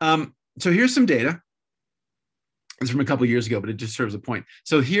 So here's some data. It's from a couple of years ago, but it just serves a point.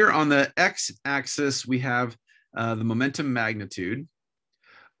 So here on the x-axis, we have the momentum magnitude.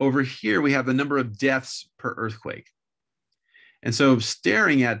 Over here, we have the number of deaths per earthquake. And so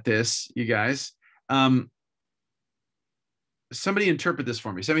staring at this, you guys, somebody interpret this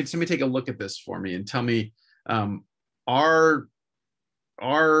for me. Somebody take a look at this for me and tell me, and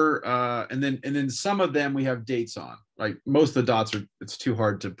then some of them we have dates on. Like most of the dots are, it's too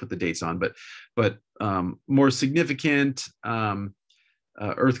hard to put the dates on, but more significant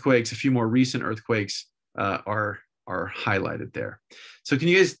earthquakes, a few more recent earthquakes are highlighted there. So what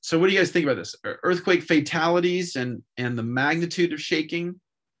do you guys think about this? Earthquake fatalities and the magnitude of shaking,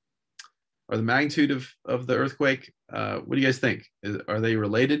 or the magnitude of the earthquake? What do you guys think? Are they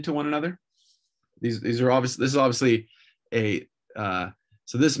related to one another? These are obviously, this is obviously a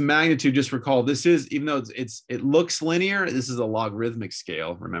so this magnitude, just recall, this is, even though it looks linear, this is a logarithmic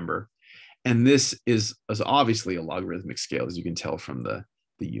scale, remember, and this is obviously a logarithmic scale, as you can tell from the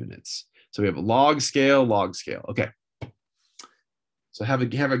units. So we have a log scale. Okay. So have a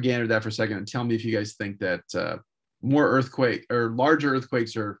gander at that for a second and tell me if you guys think that more earthquake or larger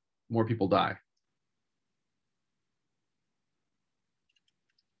earthquakes or more people die.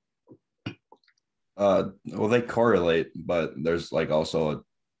 Well, they correlate, but there's like also a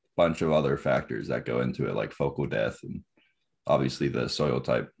bunch of other factors that go into it, like focal depth and obviously the soil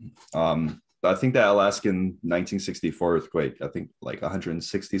type. I think that Alaskan 1964 earthquake, I think like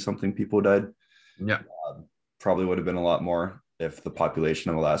 160 something people died. Yeah. Probably would have been a lot more if the population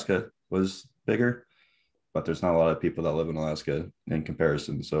of Alaska was bigger, but there's not a lot of people that live in Alaska in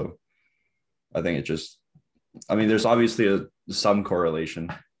comparison. So I think there's obviously some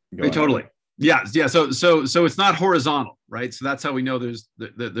correlation going totally on. Yeah. So it's not horizontal, right? So that's how we know there's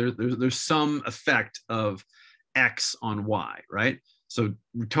some effect of X on Y, right? So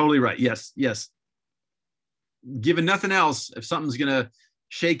totally right. Yes. Given nothing else, if something's gonna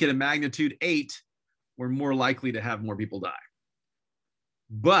shake at a magnitude 8, we're more likely to have more people die.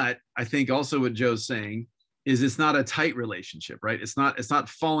 But I think also what Joe's saying is it's not a tight relationship, right? It's not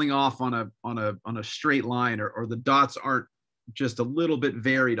falling off on a straight line, or the dots aren't just a little bit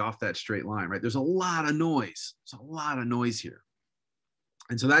varied off that straight line, right? There's a lot of noise. There's a lot of noise here.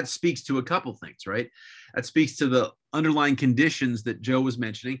 And so that speaks to a couple things, right? That speaks to the underlying conditions that Joe was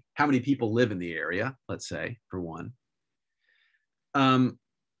mentioning. How many people live in the area, let's say, for one.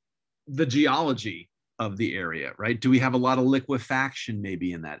 The geology of the area, right? Do we have a lot of liquefaction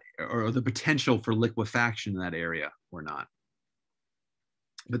maybe in that, or the potential for liquefaction in that area or not?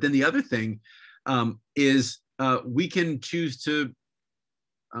 But then the other thing is we can choose to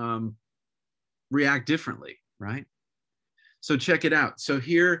react differently, right? So check it out. So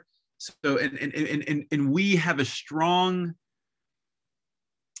here, and we have a strong,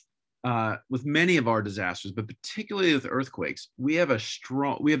 with many of our disasters, but particularly with earthquakes, we have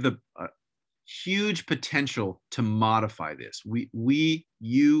the huge potential to modify this.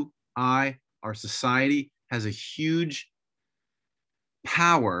 Our society has a huge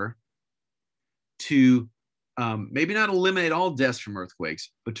power to maybe not eliminate all deaths from earthquakes,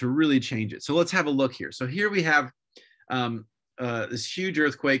 but to really change it. So let's have a look here. So here we have this huge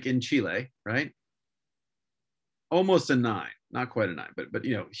earthquake in Chile, right? Almost a 9, not quite a 9, but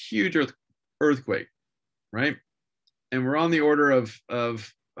huge earthquake, right? And we're on the order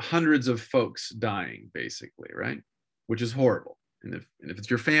of hundreds of folks dying, basically, right? Which is horrible. And if it's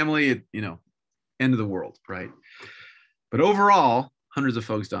your family, end of the world, right? But overall, hundreds of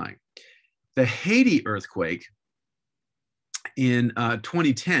folks dying. The Haiti earthquake in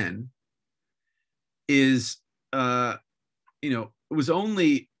 2010 is, it was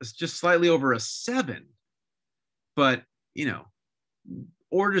only just slightly over a 7, but,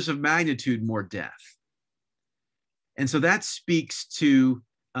 orders of magnitude more death. And so that speaks to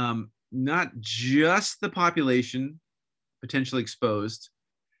not just the population potentially exposed,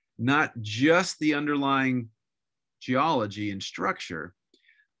 not just the underlying geology and structure,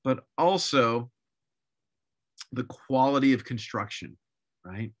 but also the quality of construction,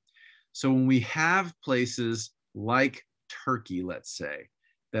 right? So when we have places like Turkey, let's say,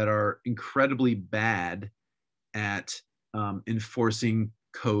 that are incredibly bad at enforcing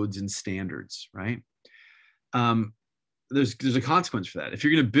codes and standards, right? There's a consequence for that. If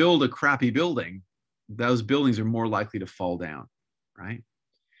you're going to build a crappy building, those buildings are more likely to fall down, right?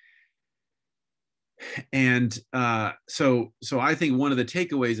 And so I think one of the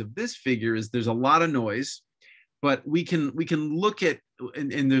takeaways of this figure is there's a lot of noise, but we can look at,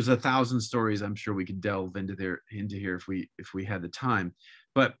 and there's 1,000 stories I'm sure we could delve into here if we had the time.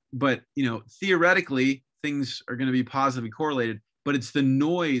 But you know, theoretically things are going to be positively correlated, but it's the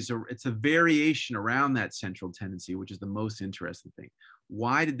noise, or it's a variation around that central tendency, which is the most interesting thing.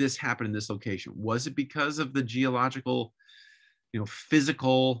 Why did this happen in this location? Was it because of the geological, you know,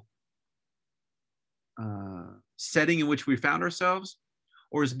 physical setting in which we found ourselves,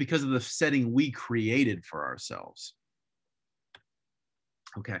 or is it because of the setting we created for ourselves?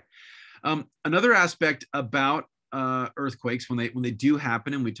 Okay. Another aspect about earthquakes, when they do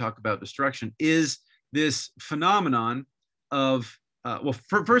happen, and we talk about destruction, is this phenomenon of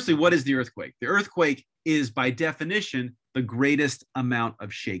firstly, what is the earthquake? The earthquake is, by definition, the greatest amount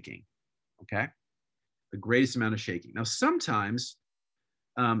of shaking. Okay, the greatest amount of shaking. Now, sometimes,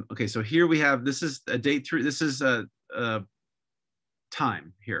 okay, so here we have, this is a date through. This is a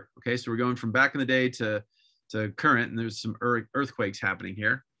time here. Okay, so we're going from back in the day to current, and there's some earthquakes happening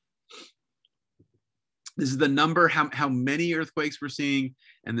here. This is the number, how many earthquakes we're seeing,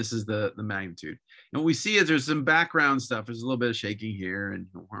 and this is the magnitude. And what we see is there's some background stuff. There's a little bit of shaking here, and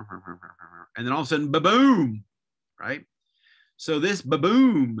then all of a sudden, ba-boom, right? So this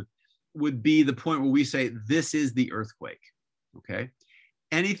ba-boom would be the point where we say this is the earthquake, okay?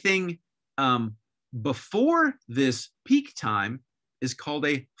 Anything before this peak time is called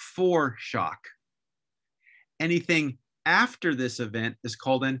a foreshock. Anything after this event is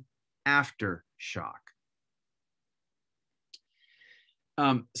called an aftershock.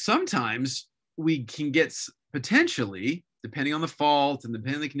 Sometimes we can get, potentially, depending on the fault and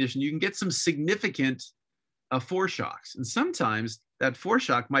depending on the condition, you can get some significant foreshocks. And sometimes that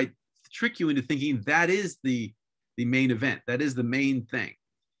foreshock might trick you into thinking that is the main event, that is the main thing.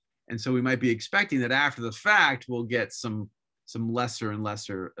 And so we might be expecting that after the fact, we'll get some lesser and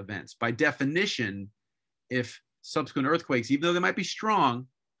lesser events. By definition, if subsequent earthquakes, even though they might be strong,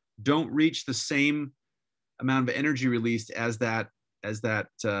 don't reach the same amount of energy released as that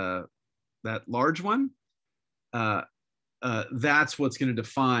large one, that's what's going to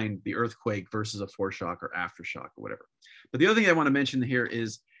define the earthquake versus a foreshock or aftershock or whatever. But the other thing I want to mention here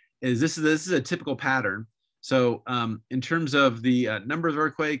is this is a typical pattern. So in terms of the number of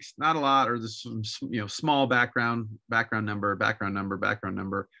earthquakes, not a lot, or this, you know, small background number,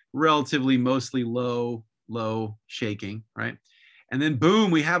 relatively mostly low shaking, right? And then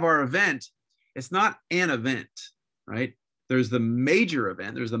boom, we have our event. It's not an event, right? There's the major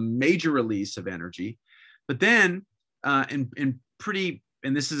event, there's the major release of energy, but then and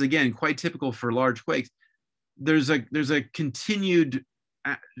this is again quite typical for large quakes, there's a continued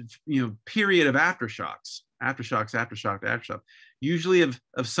period of aftershock, usually of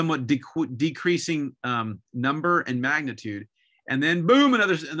somewhat decreasing number and magnitude, and then boom,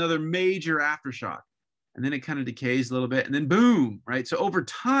 another major aftershock, and then it kind of decays a little bit, and then boom, right? So over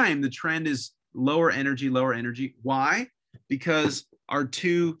time, the trend is lower energy. Why? Because our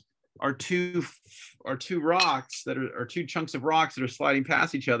two rocks that are two chunks of rocks that are sliding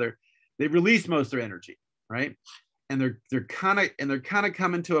past each other, they've released most of their energy, right? And they're kind of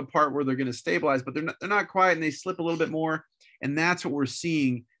coming to a part where they're going to stabilize, but they're not quite, and they slip a little bit more, and that's what we're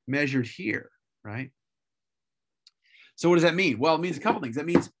seeing measured here, right? So what does that mean? Well, it means a couple things. That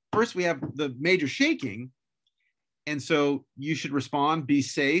means first we have the major shaking, and so you should respond, be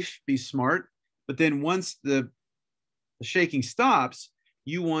safe, be smart. But then once the shaking stops,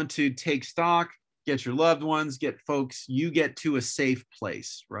 you want to take stock, get your loved ones, get to a safe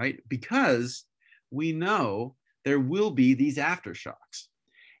place, right? Because we know there will be these aftershocks,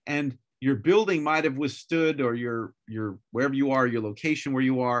 and your building might have withstood, or your wherever you are, your location where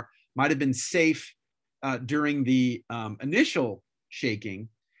you are might have been safe during the initial shaking,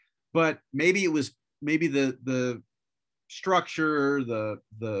 but maybe the structure,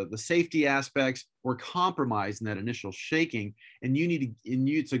 the safety aspects were compromised in that initial shaking, and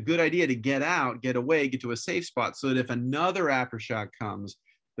it's a good idea to get out, get away, get to a safe spot, so that if another aftershock comes,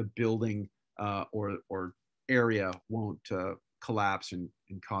 the building or area won't collapse and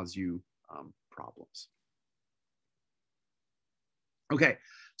cause you problems. Okay,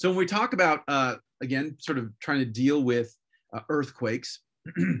 so when we talk about again, sort of trying to deal with earthquakes,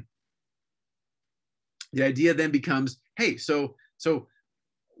 The idea then becomes, hey, so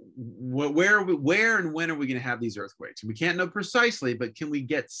where and when are we going to have these earthquakes? And we can't know precisely, but can we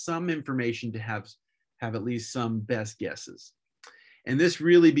get some information to have at least some best guesses? And this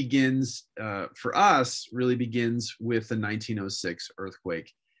really begins, for us, really begins with the 1906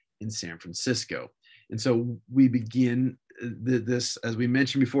 earthquake in San Francisco. And so we begin this, as we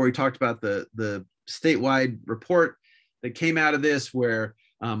mentioned before, we talked about the statewide report that came out of this, where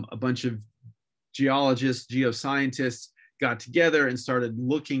a bunch of geologists, geoscientists got together and started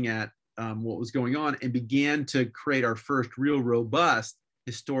looking at what was going on and began to create our first real robust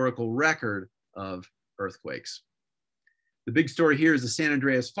historical record of earthquakes. The big story here is the San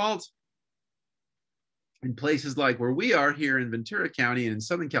Andreas Fault. In places like where we are here in Ventura County and in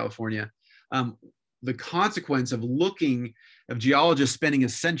Southern California, the consequence of geologists spending a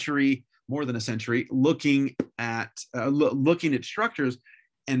century, more than a century, looking at structures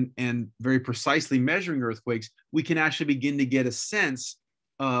and very precisely measuring earthquakes, we can actually begin to get a sense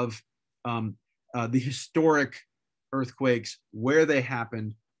of the historic earthquakes, where they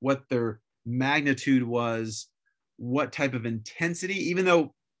happened, what their magnitude was, what type of intensity, even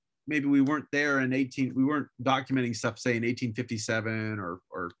though maybe we weren't there we weren't documenting stuff, say in 1857 or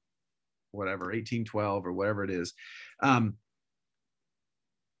whatever, 1812 or whatever it is.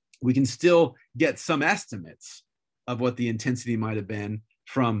 We can still get some estimates of what the intensity might have been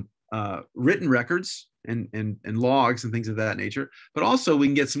from written records and logs and things of that nature. But also we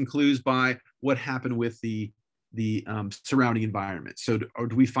can get some clues by what happened with the surrounding environment. So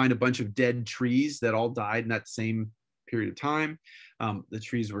do we find a bunch of dead trees that all died in that same period of time? The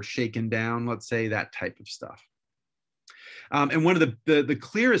trees were shaken down, let's say, that type of stuff. And one of the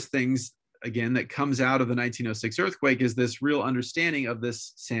clearest things, again, that comes out of the 1906 earthquake is this real understanding of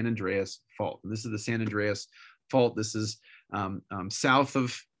this San Andreas Fault. And this is the San Andreas Fault. This is south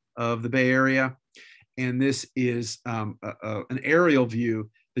of the Bay Area. And this is an aerial view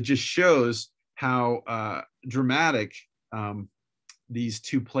that just shows how dramatic these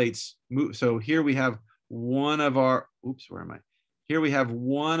two plates move. So here we have one of our, Here we have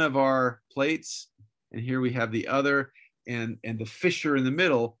one of our plates, and here we have the other, and the fissure in the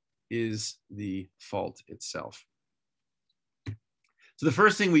middle is the fault itself. So the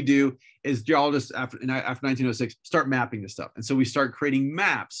first thing we do is geologists after 1906 start mapping this stuff. And so we start creating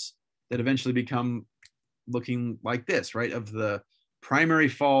maps that eventually become looking like this, right? Of the primary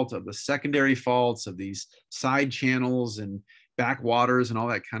fault, of the secondary faults, of these side channels and backwaters and all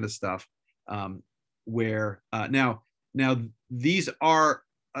that kind of stuff. Where now these are,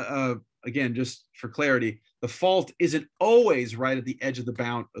 again, just for clarity, the fault isn't always right at the edge of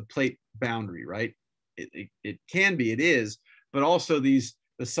the plate boundary, right? It can be, it is, but also the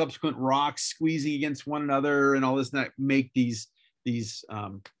subsequent rocks squeezing against one another and all this and that make these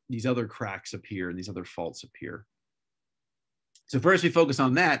other cracks appear and these other faults appear. So first we focus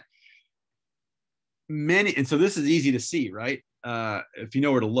on that. And so this is easy to see, right? If you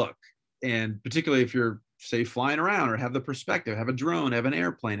know where to look, and particularly if you're, say, flying around or have the perspective, have a drone, have an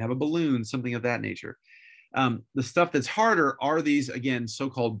airplane, have a balloon, something of that nature. The stuff that's harder are these, again,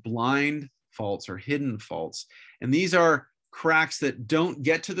 so-called blind faults or hidden faults. And these are cracks that don't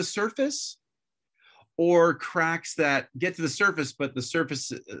get to the surface, or cracks that get to the surface, but the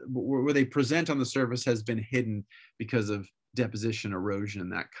surface where they present on the surface has been hidden because of deposition, erosion,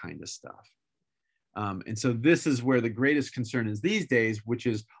 and that kind of stuff. And so this is where the greatest concern is these days, which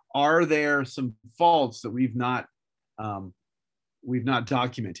is, are there some faults that we've not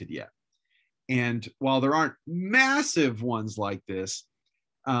documented yet? And while there aren't massive ones like this,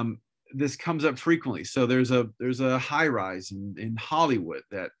 this comes up frequently. So there's a high rise in Hollywood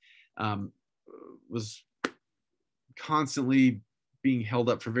that was constantly being held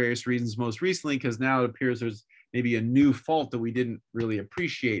up for various reasons, most recently because now it appears there's maybe a new fault that we didn't really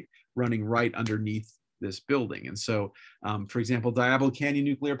appreciate running right underneath this building. And so, for example, Diablo Canyon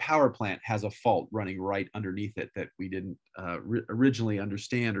Nuclear Power Plant has a fault running right underneath it that we didn't originally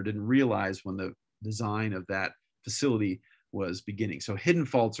understand or didn't realize when the design of that facility was beginning. So hidden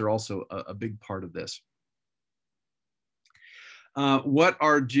faults are also a big part of this. What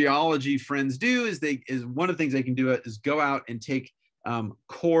our geology friends do is one of the things they can do is go out and take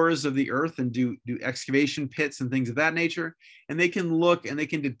cores of the earth and do excavation pits and things of that nature, and they can look and they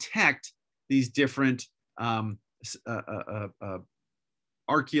can detect these different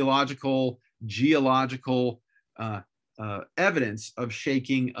archaeological, geological evidence of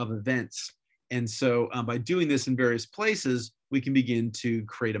shaking of events. And so by doing this in various places, we can begin to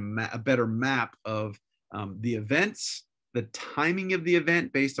create a better map of the events, the timing of the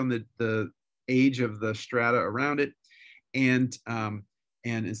event based on the age of the strata around it, and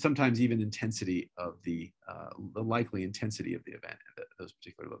and sometimes even intensity of the likely intensity of the event at those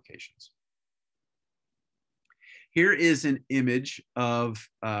particular locations. Here is an image of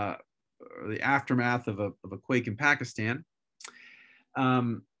the aftermath of a quake in Pakistan.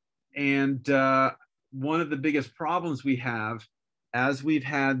 One of the biggest problems we have, as we've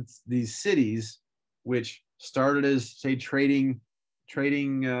had these cities, which started as, say, trading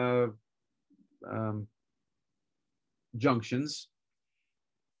junctions,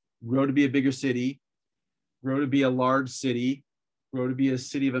 grow to be a bigger city, grow to be a large city, grow to be a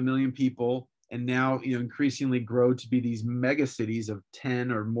city of 1 million people, and now, you know, increasingly grow to be these mega cities of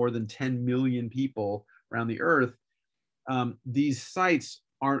 10 or more than 10 million people around the earth. These sites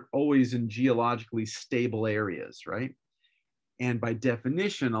aren't always in geologically stable areas, right? And by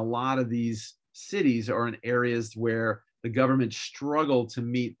definition, a lot of these cities are in areas where the government struggle to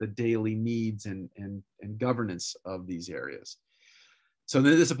meet the daily needs and governance of these areas. So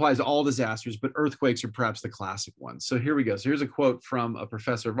this applies to all disasters, but earthquakes are perhaps the classic one. So here we go. So here's a quote from a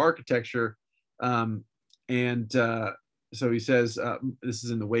professor of architecture. So he says, this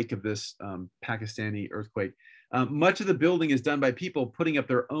is in the wake of this Pakistani earthquake. Much of the building is done by people putting up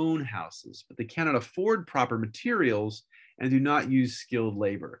their own houses, but they cannot afford proper materials and do not use skilled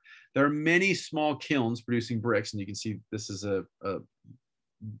labor. There are many small kilns producing bricks, and you can see this is a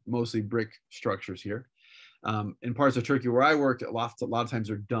mostly brick structures here. In parts of Turkey where I worked, a lot of times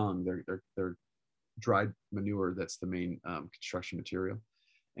they're dung. They're dried manure. That's the main construction material,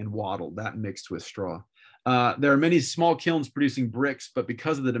 and wattle, that mixed with straw. There are many small kilns producing bricks, but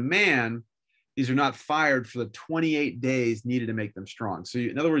because of the demand, these are not fired for the 28 days needed to make them strong. So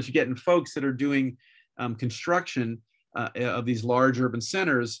in other words, you're getting folks that are doing construction of these large urban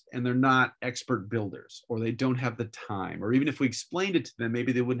centers, and they're not expert builders, or they don't have the time, or even if we explained it to them,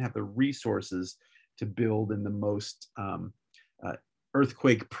 maybe they wouldn't have the resources to build in the most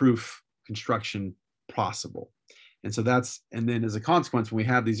earthquake-proof construction possible. And so and then as a consequence, when we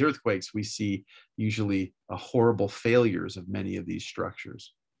have these earthquakes, we see usually horrible failures of many of these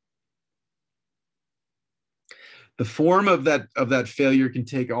structures. The form of that failure can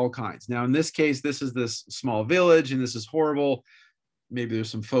take all kinds. Now, in this case, this is this small village, and this is horrible. Maybe there's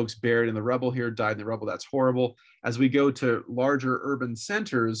some folks buried in the rubble here, died in the rubble. That's horrible. As we go to larger urban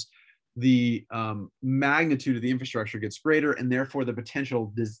centers, the magnitude of the infrastructure gets greater, and therefore the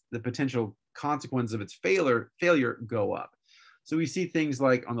potential consequences of its failure go up. So we see things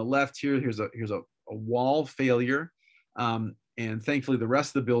like on the left here, here's a wall failure, and thankfully the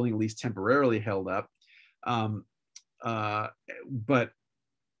rest of the building at least temporarily held up. But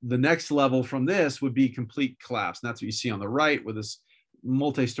the next level from this would be complete collapse. And that's what you see on the right, where this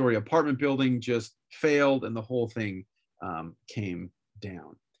multi-story apartment building just failed and the whole thing came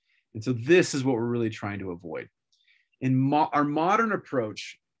down. And so this is what we're really trying to avoid. In our modern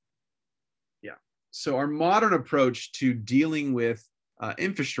approach, our modern approach to dealing with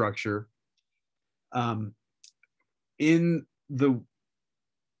infrastructure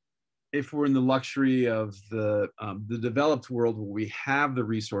if we're in the luxury of the developed world, where we have the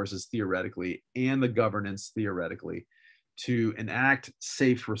resources theoretically and the governance theoretically to enact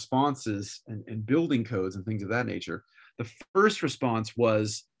safe responses and building codes and things of that nature, the first response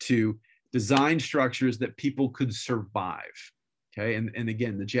was to design structures that people could survive. Okay, and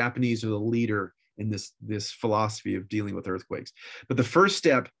again, the Japanese are the leader in this philosophy of dealing with earthquakes. But the first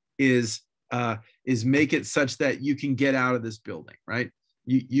step is make it such that you can get out of this building, right?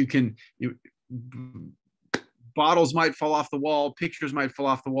 Bottles might fall off the wall, pictures might fall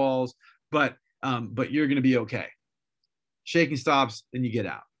off the walls, but you're going to be okay. Shaking stops, then you get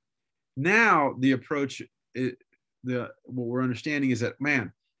out. Now the approach, what we're understanding is that,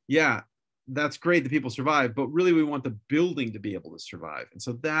 man, yeah, that's great that people survive, but really we want the building to be able to survive. And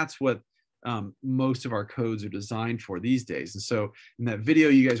so that's what most of our codes are designed for these days. And so in that video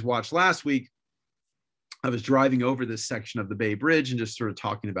you guys watched last week, I was driving over this section of the Bay Bridge and just sort of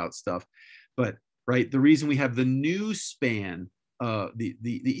talking about stuff. But right, the reason we have the new span, the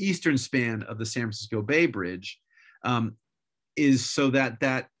eastern span of the San Francisco Bay Bridge, is so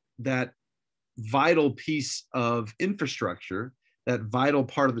that vital piece of infrastructure, that vital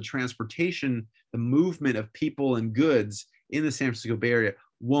part of the transportation, the movement of people and goods in the San Francisco Bay Area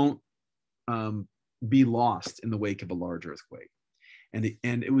won't be lost in the wake of a large earthquake. And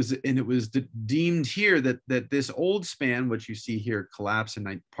it was deemed here that this old span, which you see here,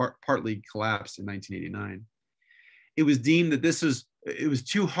 partly collapsed in 1989. It was deemed that it was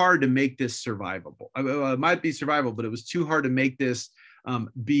too hard to make this survivable. It might be survivable, but it was too hard to make this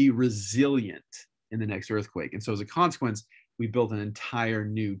be resilient in the next earthquake. And so as a consequence, we built an entire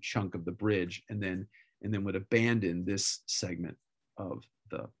new chunk of the bridge, and then would abandon this segment of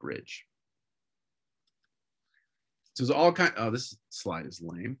the bridge. So it's all kind. Oh, this slide is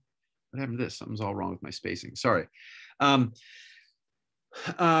lame. What happened to this? Something's all wrong with my spacing. Sorry. So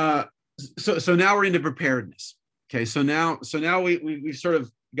now we're into preparedness. Okay, so now we've sort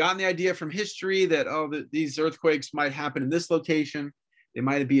of gotten the idea from history that these earthquakes might happen in this location. They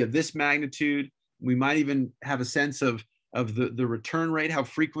might be of this magnitude. We might even have a sense of the return rate, how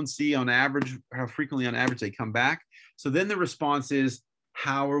frequently on average they come back. So then the response is,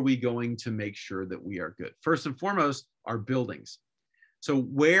 how are we going to make sure that we are good? First and foremost, our buildings. So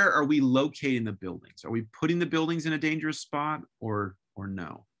where are we locating the buildings? Are we putting the buildings in a dangerous spot or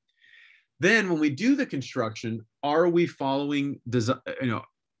no? Then when we do the construction, are we following design?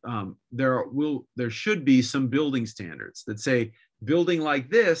 There should be some building standards that say building like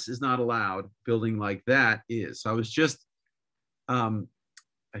this is not allowed, building like that is. So I was just, I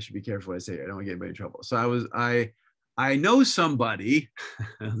should be careful what I say. I don't want to get anybody in trouble. So I know somebody,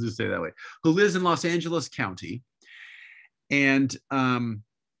 I'll just say it that way, who lives in Los Angeles County, and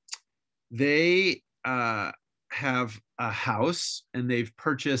they have a house, and they've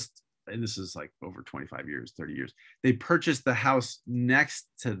purchased, and this is like over 25 years, 30 years, they purchased the house next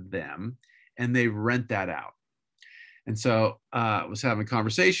to them and they rent that out. And so I was having a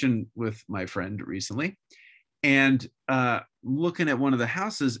conversation with my friend recently, and looking at one of the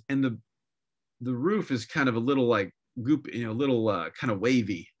houses, and the roof is kind of a little like goop, kind of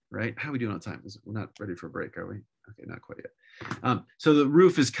wavy, right? How are we doing on time? We're not ready for a break, are we? Okay, not quite yet. So the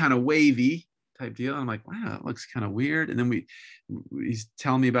roof is kind of wavy type deal. I'm like, wow, it looks kind of weird. And then he's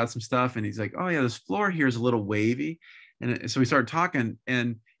telling me about some stuff, and he's like, oh yeah, this floor here is a little wavy. And so we started talking,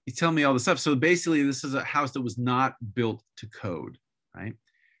 and he's telling me all this stuff. So basically, this is a house that was not built to code, right?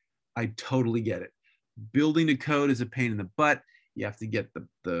 I totally get it. Building to code is a pain in the butt. You have to get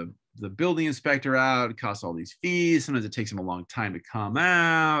the building inspector out. It costs all these fees. Sometimes it takes him a long time to come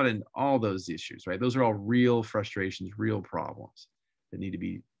out, and all those issues, right? Those are all real frustrations, real problems that need to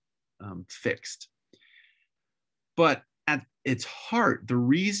be fixed. But at its heart, the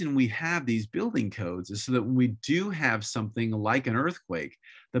reason we have these building codes is so that when we do have something like an earthquake,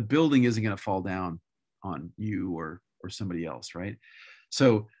 the building isn't going to fall down on you or somebody else, right?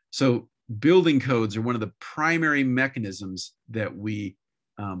 So building codes are one of the primary mechanisms that we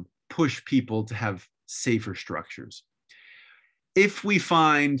push people to have safer structures. If we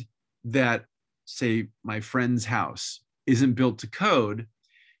find that, say, my friend's house isn't built to code,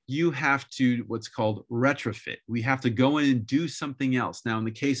 you have to what's called retrofit. We have to go in and do something else. Now, in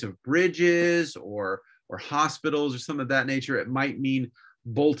the case of bridges or hospitals or something of that nature, it might mean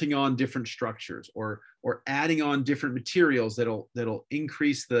bolting on different structures or adding on different materials that'll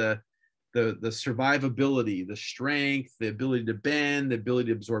increase the survivability, the strength, the ability to bend, the ability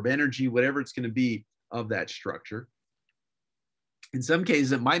to absorb energy, whatever it's going to be of that structure. In some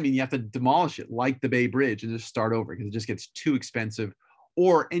cases, it might mean you have to demolish it, like the Bay Bridge, and just start over because it just gets too expensive,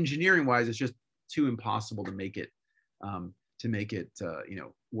 or engineering wise, it's just too impossible to make it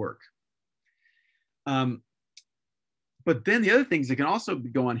work. But then the other things that can also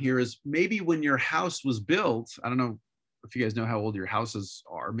go on here is maybe when your house was built, I don't know if you guys know how old your houses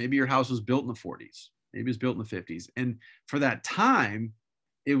are. Maybe your house was built in the 40s. Maybe it was built in the 50s. And for that time,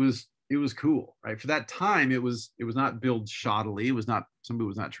 it was cool, right? For that time, it was not built shoddily. It was not, somebody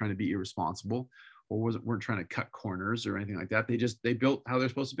was not trying to be irresponsible or weren't trying to cut corners or anything like that. They built how they're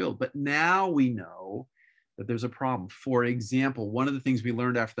supposed to build. But now we know that there's a problem. For example, one of the things we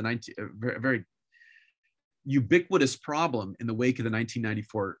learned after the very ubiquitous problem in the wake of the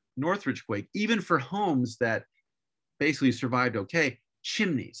 1994 Northridge quake, even for homes that basically survived okay,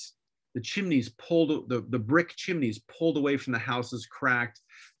 chimneys. The chimneys pulled, the brick chimneys pulled away from the houses, cracked,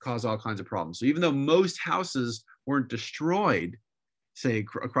 caused all kinds of problems. So even though most houses weren't destroyed, say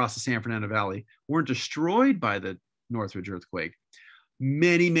across the San Fernando Valley, weren't destroyed by the Northridge earthquake,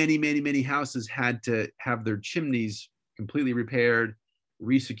 many houses had to have their chimneys completely repaired,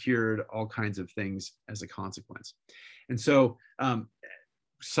 resecured, all kinds of things as a consequence. And so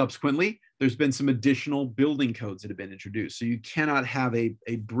subsequently, there's been some additional building codes that have been introduced. So you cannot have a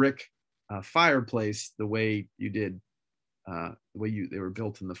brick fireplace the way you did, they were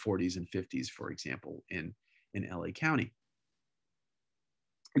built in the 40s and 50s, for example, in LA County.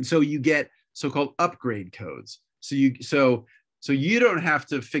 And so you get so-called upgrade codes. So you don't have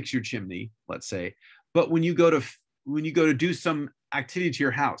to fix your chimney, let's say, but when you go to do some activity to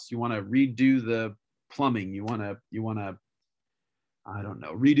your house, you want to redo the plumbing, you want to I don't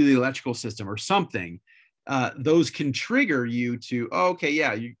know, redo the electrical system or something, those can trigger you to, oh, okay,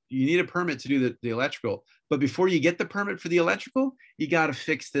 yeah, you need a permit to do the electrical. But before you get the permit for the electrical, you got to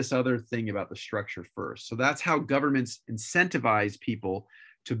fix this other thing about the structure first. So that's how governments incentivize people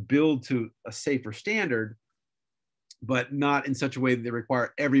to build to a safer standard, but not in such a way that they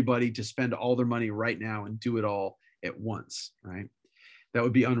require everybody to spend all their money right now and do it all at once, right? That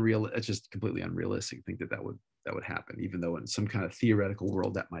would be unreal. It's just completely unrealistic to think that that would happen, even though in some kind of theoretical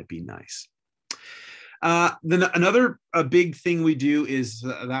world that might be nice. Then another big thing we do is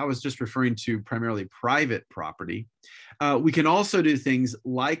that I was just referring to primarily private property. We can also do things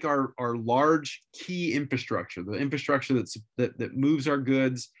like our large key infrastructure, the infrastructure that moves our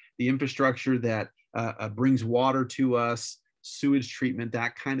goods, the infrastructure that brings water to us, sewage treatment,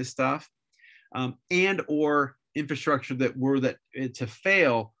 that kind of stuff, and or infrastructure that to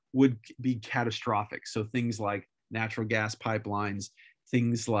fail would be catastrophic. So things like natural gas pipelines,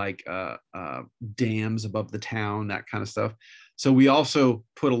 things like dams above the town, that kind of stuff. So we also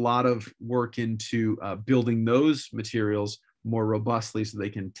put a lot of work into building those materials more robustly so they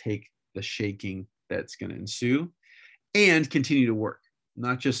can take the shaking that's going to ensue and continue to work,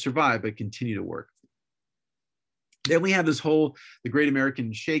 not just survive, but continue to work. Then we have the Great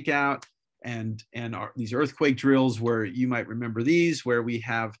American Shakeout and these earthquake drills, where you might remember these, where we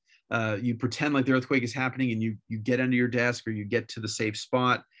have you pretend like the earthquake is happening and you get under your desk or you get to the safe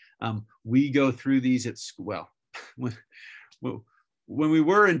spot. We go through these at school. Well, when we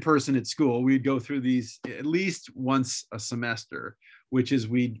were in person at school, we'd go through these at least once a semester, which is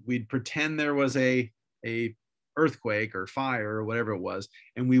we'd pretend there was a earthquake or fire or whatever it was,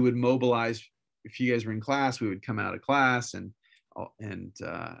 and we would mobilize. If you guys were in class, we would come out of class and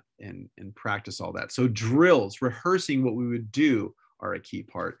practice all that. So drills, rehearsing what we would do, are a key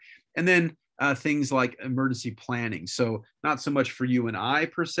part. And then things like emergency planning. So not so much for you and I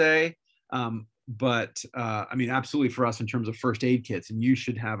per se, but I mean, absolutely for us in terms of first aid kits, and you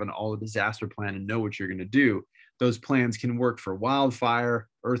should have all a disaster plan and know what you're going to do. Those plans can work for wildfire,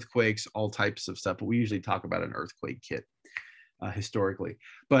 earthquakes, all types of stuff, but we usually talk about an earthquake kit historically.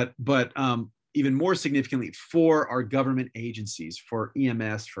 But even more significantly, for our government agencies, for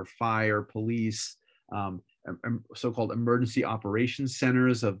EMS, for fire, police, so-called emergency operations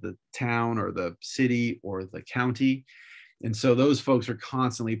centers of the town or the city or the county. And so those folks are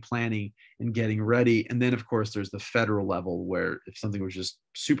constantly planning and getting ready. And then, of course, there's the federal level, where if something was just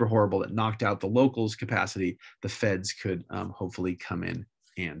super horrible that knocked out the locals' capacity, the feds could hopefully come in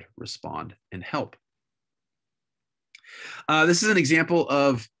and respond and help. This is an example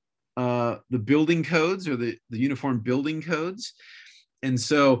of the building codes, or the uniform building codes. And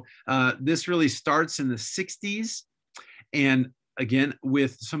so this really starts in the 60s. And again,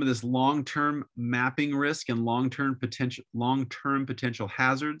 with some of this long-term mapping risk and long-term potential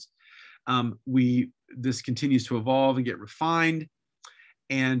hazards, this continues to evolve and get refined.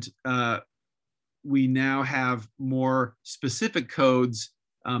 And we now have more specific codes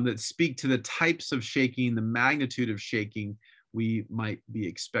that speak to the types of shaking, the magnitude of shaking we might be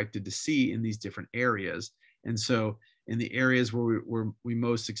expected to see in these different areas. And so in the areas where we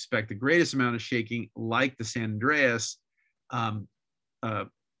most expect the greatest amount of shaking, like the San Andreas,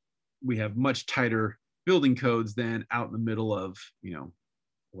 we have much tighter building codes than out in the middle of,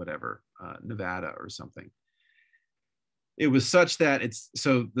 whatever, Nevada or something. It was such that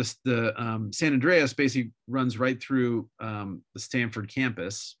the San Andreas basically runs right through the Stanford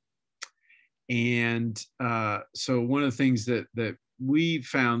campus. And so one of the things that we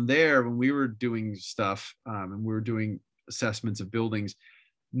found there when we were doing stuff and we were doing assessments of buildings,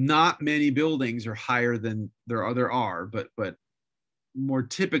 not many buildings are higher than there are, but more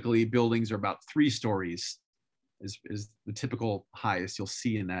typically buildings are about 3 stories is the typical highest you'll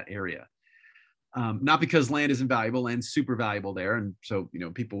see in that area. Not because land isn't valuable, land's super valuable there. And so,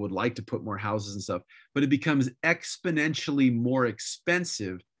 people would like to put more houses and stuff, but it becomes exponentially more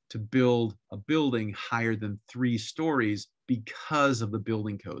expensive to build a building higher than 3 stories because of the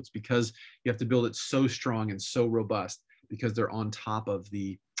building codes, because you have to build it so strong and so robust because they're on top of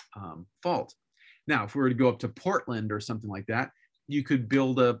the fault. Now, if we were to go up to Portland or something like that, you could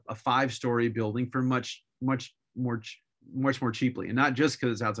build a 5-story building for much more cheaply, and not just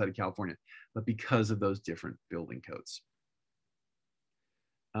because it's outside of California, but because of those different building codes.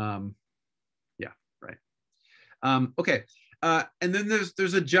 Yeah, right. Okay. And then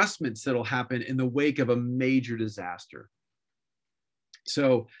there's adjustments that'll happen in the wake of a major disaster.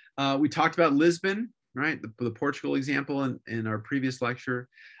 So we talked about Lisbon, right? The Portugal example in our previous lecture.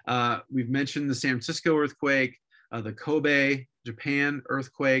 We've mentioned the San Francisco earthquake, the Kobe, Japan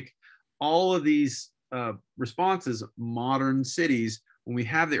earthquake. All of these responses, modern cities, when we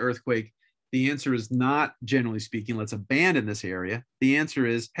have the earthquake, the answer is not, generally speaking, let's abandon this area. The answer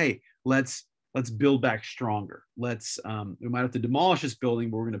is, hey, let's let's build back stronger. We might have to demolish this building,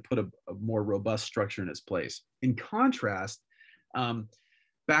 but we're going to put a more robust structure in its place. In contrast,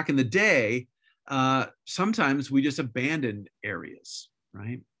 back in the day, sometimes we just abandoned areas,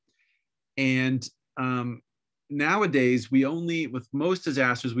 right? And nowadays, with most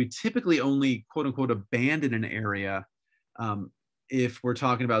disasters, we typically only quote unquote abandon an area if we're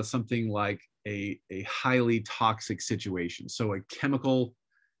talking about something like a highly toxic situation. So a chemical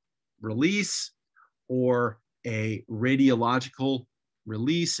release or a radiological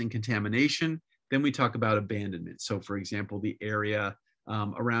release and contamination, then we talk about abandonment. So for example, the area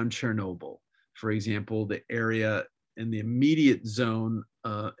around Chernobyl, for example, the area in the immediate zone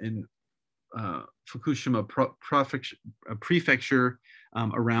in Fukushima prefecture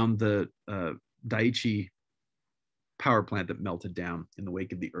around the Daiichi power plant that melted down in the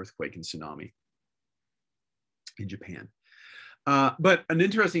wake of the earthquake and tsunami in Japan. But an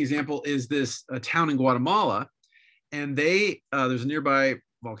interesting example is this town in Guatemala, and there's a nearby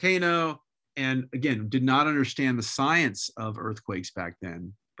volcano, and again, did not understand the science of earthquakes back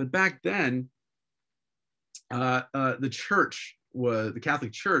then. But back then, the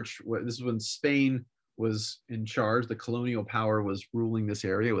Catholic Church, this is when Spain was in charge. The colonial power was ruling this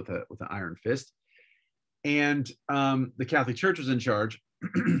area with an iron fist, and the Catholic Church was in charge.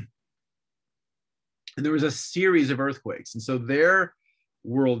 And there was a series of earthquakes. And so their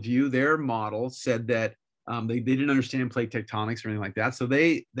worldview, their model said that they didn't understand plate tectonics or anything like that. So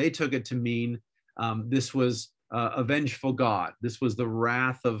they took it to mean this was a vengeful God. This was the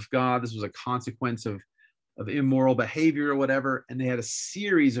wrath of God. This was a consequence of immoral behavior or whatever. And they had a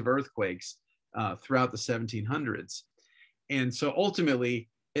series of earthquakes throughout the 1700s. And so ultimately,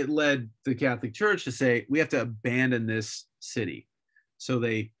 it led the Catholic Church to say, we have to abandon this city. So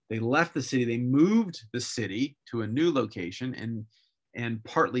they left the city, they moved the city to a new location and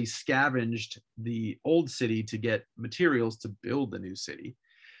partly scavenged the old city to get materials to build the new city.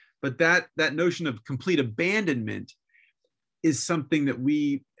 But that notion of complete abandonment is something that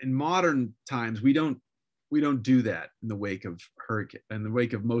we, in modern times, we don't do that in the wake of hurricane, in the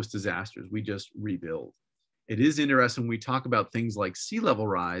wake of most disasters. We just rebuild. It is interesting when we talk about things like sea level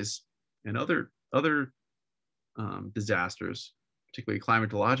rise and other disasters, particularly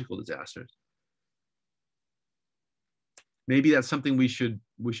climatological disasters. Maybe that's something we should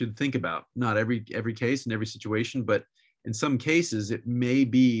think about. Not every case and every situation, but in some cases, it may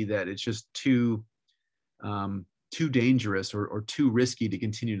be that it's just too dangerous or too risky to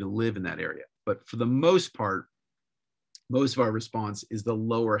continue to live in that area. But for the most part, most of our response is the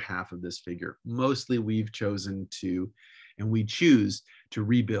lower half of this figure. Mostly we've chosen to, and we choose to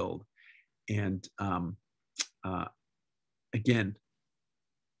rebuild. And again,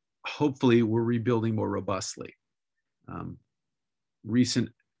 hopefully we're rebuilding more robustly. Recent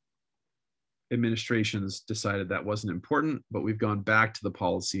administrations decided that wasn't important, but we've gone back to the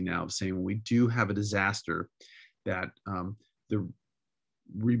policy now of saying when we do have a disaster, that the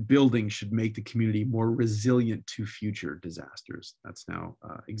rebuilding should make the community more resilient to future disasters. That's now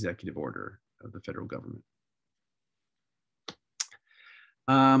executive order of the federal government.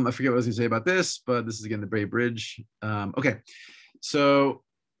 I forget what I was going to say about this, but this is again the Bay Bridge. Okay, so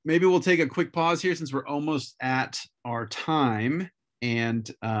maybe we'll take a quick pause here since we're almost at our time, and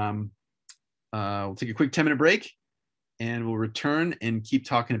we'll take a quick 10-minute break, and we'll return and keep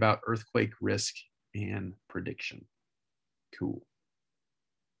talking about earthquake risk and prediction. Cool.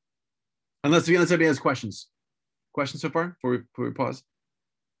 Unless anybody has questions. Questions so far before we pause?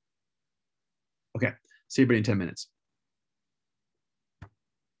 Okay, see everybody in 10 minutes.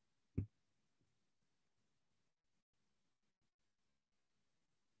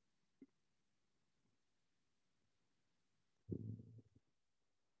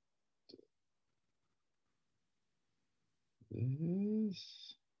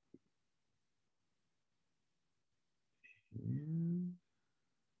 This. And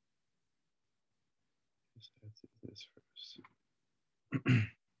let's do this first.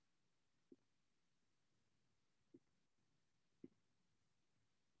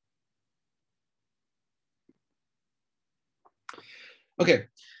 Okay,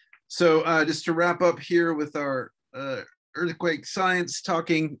 so just to wrap up here with our earthquake science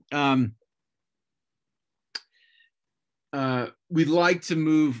talking, we'd like to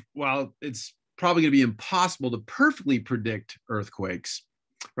move, while it's probably going to be impossible to perfectly predict earthquakes,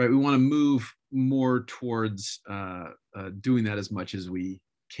 right? We want to move more towards doing that as much as we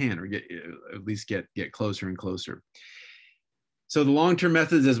can, or at least get closer and closer. So the long-term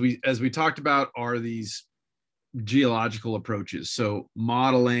methods, as we talked about, are these geological approaches. So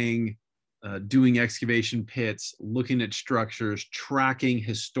modeling doing excavation pits, looking at structures, tracking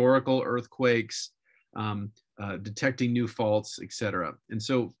historical earthquakes, detecting new faults, etc. And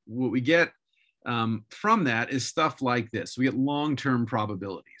so what we get from that is stuff like this. We get long-term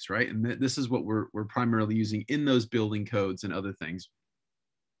probabilities, right? And this is what we're primarily using in those building codes and other things,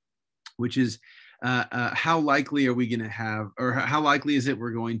 which is how likely are we going to have, or how likely is it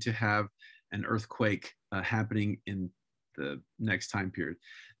we're going to have an earthquake happening in the next time period.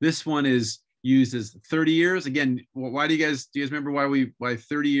 This one is used as 30 years. Again, why do you guys remember why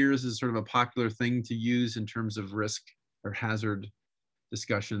 30 years is sort of a popular thing to use in terms of risk or hazard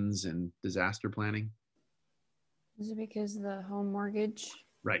discussions and disaster planning? Is it because of the home mortgage?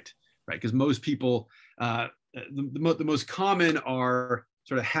 Right. Because most people, the most common are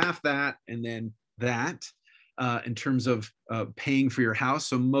sort of half that and then that in terms of paying for your house.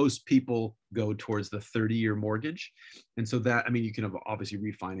 So most people go towards the 30-year mortgage. And so that, I mean, you can obviously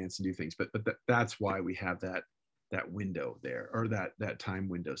refinance and do things, but that's why we have that window there, or that time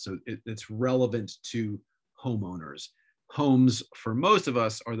window. So it's relevant to homeowners. Homes, for most of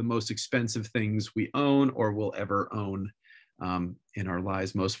us, are the most expensive things we own or will ever own in our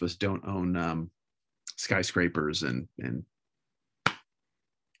lives. Most of us don't own skyscrapers and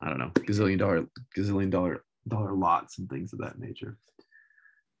I don't know, gazillion dollar lots and things of that nature.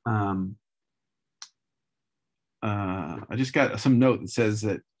 I just got some note that says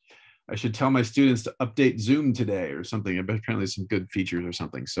that I should tell my students to update Zoom today or something. Apparently some good features or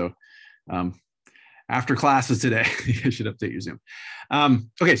something. So after classes today, you should update your Zoom.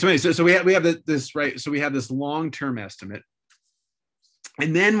 Okay, so anyway, so we have this, right? So we have this long-term estimate.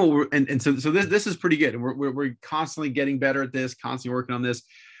 And then so this is pretty good. And we're constantly getting better at this, constantly working on this.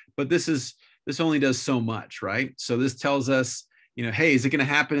 But this only does so much, right? So this tells us, hey, is it going to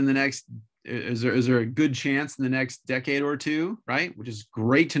happen in the next? Is there a good chance in the next decade or two, right? Which is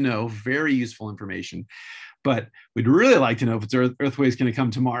great to know, very useful information. But we'd really like to know if it's earthquake's going to come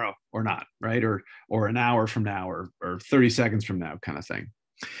tomorrow or not, right? Or an hour from now, or 30 seconds from now, kind of thing.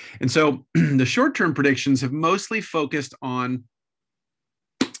 And so the short-term predictions have mostly focused on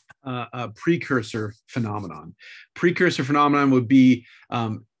a precursor phenomenon. Precursor phenomenon would be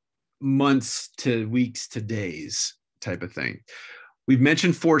months to weeks to days type of thing. We've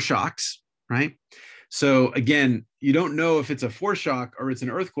mentioned foreshocks, right? So again, you don't know if it's a foreshock or it's an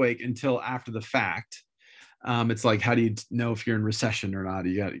earthquake until after the fact. It's like, how do you know if you're in recession or not?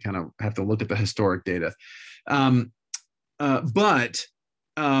 You kind of have to look at the historic data. But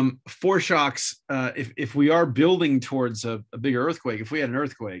foreshocks, if we are building towards a bigger earthquake, if we had an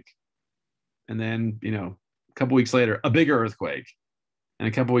earthquake and then, a couple weeks later, a bigger earthquake, and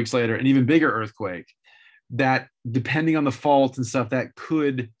a couple weeks later, an even bigger earthquake, that depending on the fault and stuff, that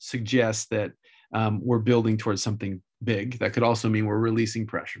could suggest that we're building towards something big. That could also mean we're releasing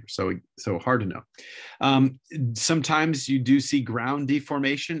pressure. So hard to know. Sometimes you do see ground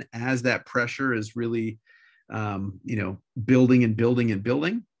deformation as that pressure is really, building and building and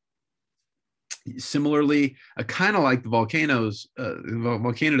building. Similarly, kind of like the volcano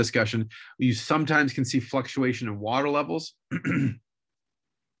discussion, you sometimes can see fluctuation in water levels and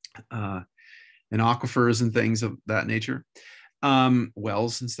aquifers and things of that nature,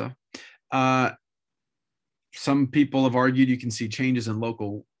 wells and stuff. Some people have argued you can see changes in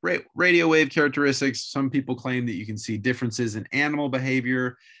local radio wave characteristics. Some people claim that you can see differences in animal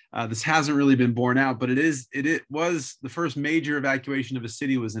behavior. This hasn't really been borne out, but it was the first major evacuation of a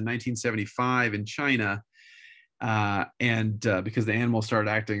city was in 1975 in China. Because the animals started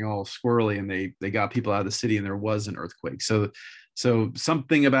acting all squirrely and they got people out of the city and there was an earthquake. So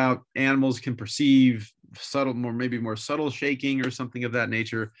something about animals can perceive subtle, maybe more subtle shaking or something of that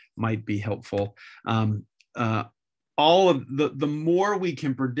nature might be helpful. All of the more we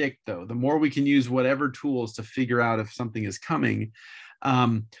can predict, though, the more we can use whatever tools to figure out if something is coming,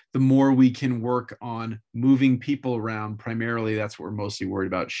 the more we can work on moving people around. Primarily, that's what we're mostly worried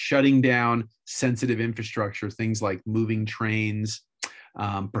about: shutting down sensitive infrastructure, things like moving trains,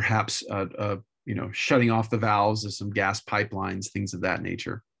 perhaps shutting off the valves of some gas pipelines, things of that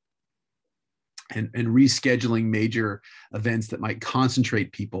nature, and rescheduling major events that might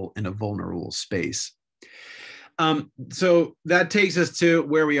concentrate people in a vulnerable space. So that takes us to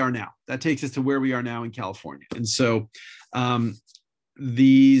where we are now. That takes us to where we are now in California. And so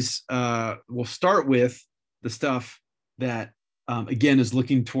these, we'll start with the stuff that, again, is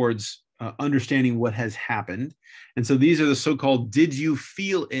looking towards understanding what has happened. And so these are the so-called "Did You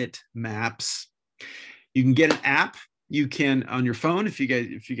Feel It" maps. You can get an app. You can, on your phone, if you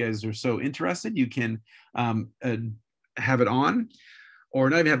guys are so interested, you can have it on. Or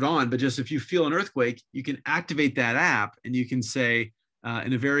not even have it on, but just if you feel an earthquake, you can activate that app and you can say,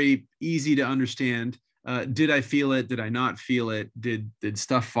 in a very easy to understand. Did I feel it? Did I not feel it? Did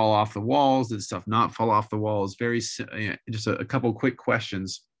stuff fall off the walls? Did stuff not fall off the walls? Very just a couple quick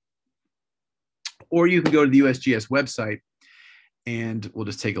questions. Or you can go to the USGS website and we'll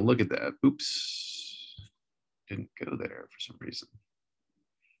just take a look at that. Oops, didn't go there for some reason.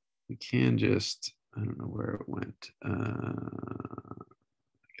 We can just, I don't know where it went. I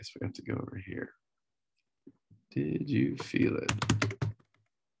guess we have to go over here. Did you feel it?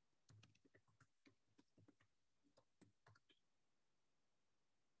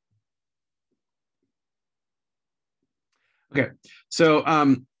 Okay,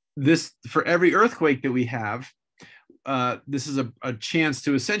 so this, for every earthquake that we have, this is a chance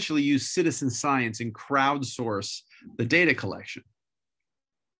to essentially use citizen science and crowdsource the data collection.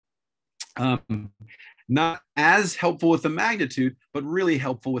 Not as helpful with the magnitude, but really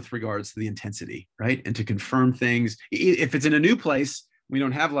helpful with regards to the intensity, right? And to confirm things. If it's in a new place, we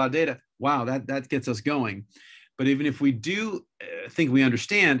don't have a lot of data, wow, that gets us going. But even if we do think we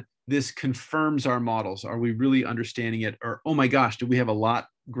understand, this confirms our models. Are we really understanding it? Or, oh my gosh, do we have a lot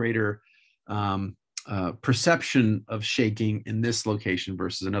greater perception of shaking in this location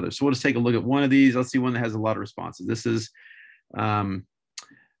versus another? So we'll just take a look at one of these. Let's see one that has a lot of responses. This is San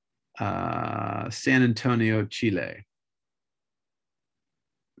Antonio, Chile.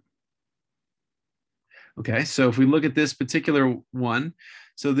 Okay, so if we look at this particular one,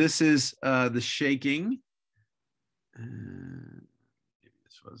 so this is the shaking. Maybe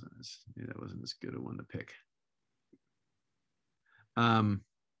this wasn't as, maybe that wasn't as good a one to pick.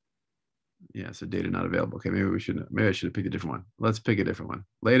 Yeah, so data not available. Okay, maybe I should have picked a different one. Let's pick a different one.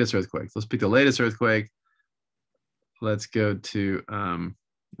 Latest earthquake. Let's pick the latest earthquake. Let's go to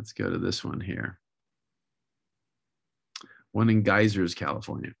this one here. One in Geysers,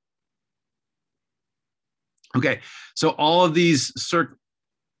 California. Okay, so all of these circles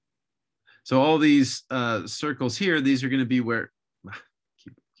here, these are going to be where,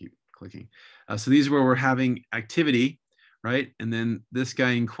 keep clicking. So these are where we're having activity, right? And then this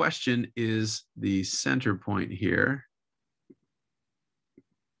guy in question is the center point here.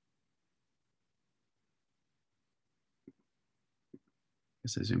 I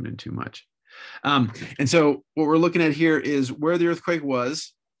guess I zoomed in too much. And so what we're looking at here is where the earthquake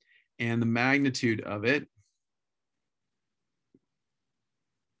was and the magnitude of it.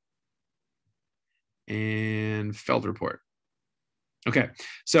 And felt report. Okay,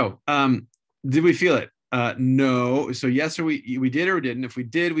 so did we feel it? No. So yes, or we did or didn't. If we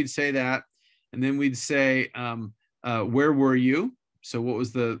did, we'd say that, and then we'd say where were you? So what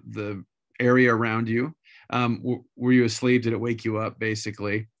was the area around you? Were you asleep? Did it wake you up?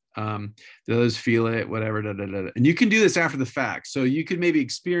 Basically, did others feel it? Whatever. Da, da, da, da. And you can do this after the fact. So you could maybe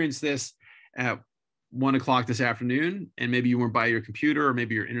experience this at 1 o'clock this afternoon, and maybe you weren't by your computer, or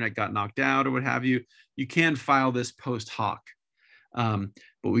maybe your internet got knocked out or what have you. You can file this post hoc. But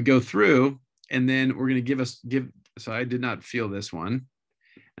we go through, and then we're going to give, so I did not feel this one.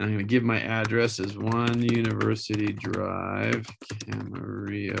 And I'm going to give my address as 1 University Drive,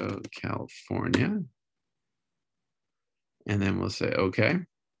 Camarillo, California. And then we'll say, okay. And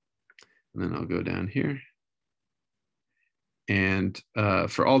then I'll go down here. And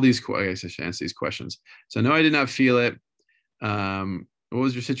for all these, I guess I should answer these questions. So no, I did not feel it. What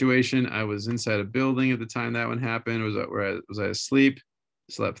was your situation? I was inside a building at the time that one happened. Was I asleep?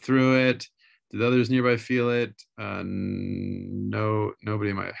 Slept through it. Did others nearby feel it? No, nobody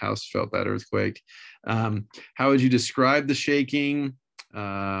in my house felt that earthquake. How would you describe the shaking?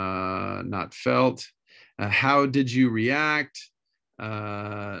 Not felt. How did you react?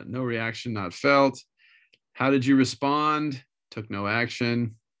 No reaction, not felt. How did you respond? Took no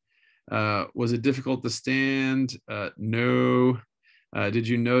action. Was it difficult to stand? No. Did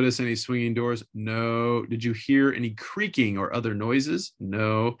you notice any swinging doors? No. Did you hear any creaking or other noises?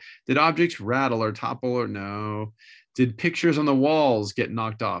 No. Did objects rattle or topple? Or no. Did pictures on the walls get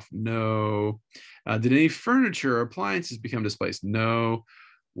knocked off? No. Did any furniture or appliances become displaced? No.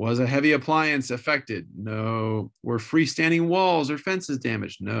 Was a heavy appliance affected? No. Were freestanding walls or fences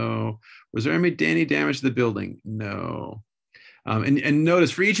damaged? No. Was there any damage to the building? No. And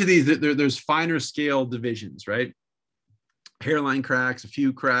notice for each of these, there's finer scale divisions, right? Hairline cracks, a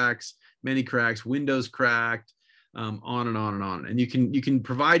few cracks, many cracks, windows cracked, on and on and on. And you can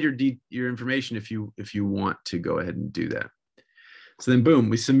provide your information if you want to go ahead and do that. So then, boom,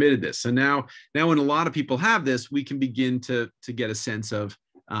 we submitted this. So now when a lot of people have this, we can begin to get a sense of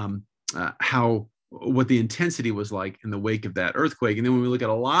what the intensity was like in the wake of that earthquake. And then when we look at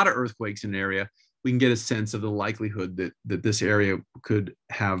a lot of earthquakes in an area, we can get a sense of the likelihood that this area could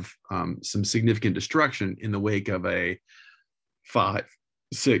have some significant destruction in the wake of a 5,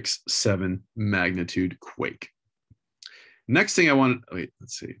 6, 7 magnitude quake. Next thing I want, wait,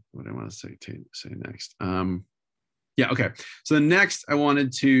 let's see what I want to say next. Yeah, okay. So the next I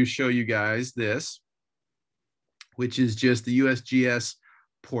wanted to show you guys this, which is just the USGS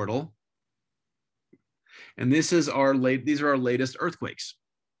portal. And this is these are our latest earthquakes.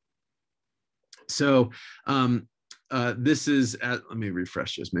 So this is let me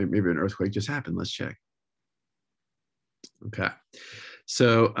refresh this. Maybe an earthquake just happened. Let's check. Okay.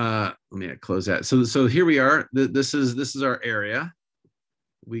 So let me close that. So here we are. This is our area.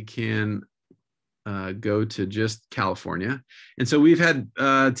 We can go to just California. And so we've had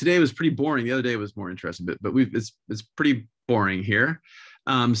today was pretty boring. The other day was more interesting, but it's pretty boring here.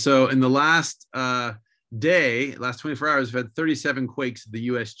 So in the last last 24 hours, we've had 37 quakes the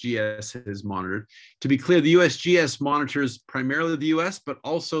USGS has monitored. To be clear, the USGS monitors primarily the US, but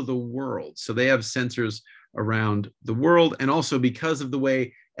also the world. So they have sensors around the world. And also because of the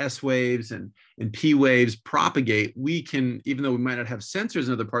way S waves and P waves propagate, we can, even though we might not have sensors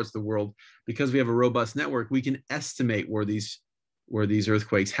in other parts of the world, because we have a robust network, we can estimate where these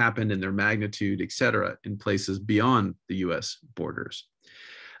earthquakes happened and their magnitude, et cetera, in places beyond the US borders.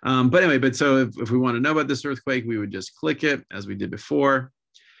 But anyway, so if we want to know about this earthquake, we would just click it as we did before.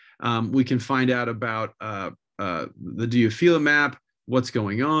 We can find out about the do you feel it map, what's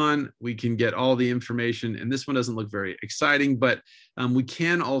going on. We can get all the information, and this one doesn't look very exciting, but we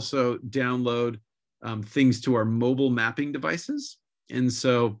can also download things to our mobile mapping devices. And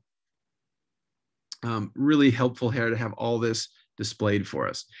so really helpful here to have all this displayed for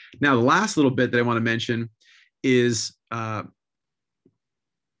us. Now, the last little bit that I want to mention is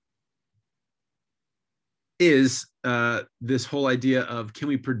this whole idea of, can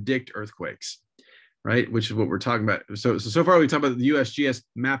we predict earthquakes, right? Which is what we're talking about. So far we talked about the USGS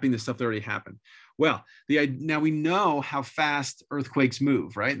mapping the stuff that already happened. Well, now we know how fast earthquakes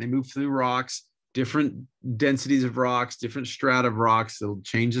move, right? They move through rocks, different densities of rocks, different strata of rocks. They'll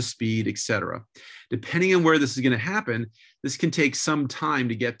change the speed, et cetera. Depending on where this is going to happen, this can take some time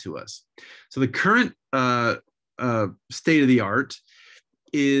to get to us. So the current state of the art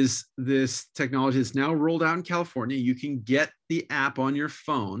is this technology that's now rolled out in California. You can get the app on your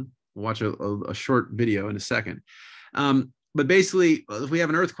phone. We'll watch a short video in a second. But basically, if we have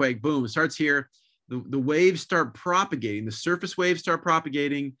an earthquake, boom, it starts here. The waves start propagating. The surface waves start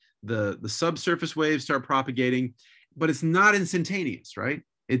propagating. The subsurface waves start propagating. But it's not instantaneous, right?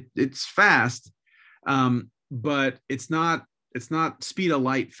 It's fast, but it's not speed of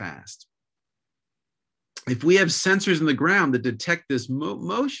light fast. If we have sensors in the ground that detect this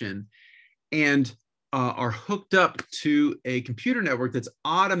motion and are hooked up to a computer network that's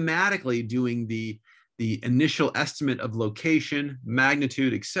automatically doing the initial estimate of location,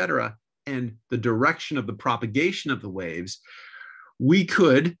 magnitude, et cetera, and the direction of the propagation of the waves, we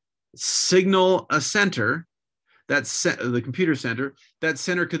could signal a center, the computer center. That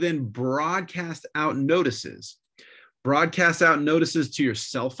center could then broadcast out notices to your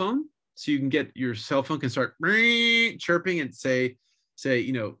cell phone. So you can get your cell phone can start chirping and say,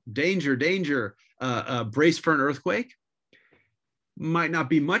 danger, danger, brace for an earthquake. Might not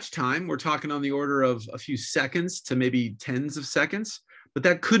be much time. We're talking on the order of a few seconds to maybe tens of seconds, but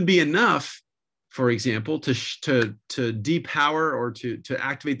that could be enough, for example, to depower or to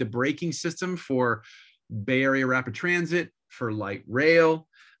activate the braking system for Bay Area rapid transit, for light rail,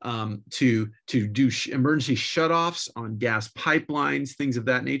 to do emergency shutoffs on gas pipelines, things of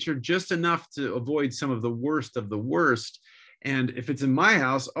that nature, just enough to avoid some of the worst of the worst. And if it's in my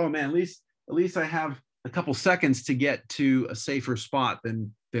house, oh man, at least I have a couple seconds to get to a safer spot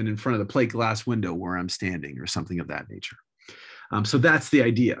than in front of the plate glass window where I'm standing or something of that nature. So that's the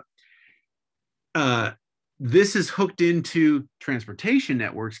idea. This is hooked into transportation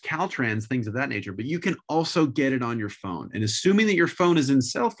networks, Caltrans, things of that nature, but you can also get it on your phone. And assuming that your phone is in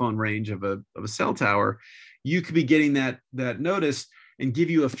cell phone range of a cell tower, you could be getting that notice and give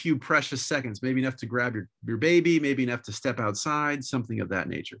you a few precious seconds, maybe enough to grab your baby, maybe enough to step outside, something of that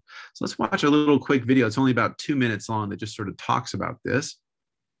nature. So let's watch a little quick video. It's only about 2 minutes long that just sort of talks about this.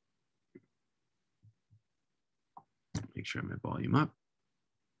 Make sure I have my volume up.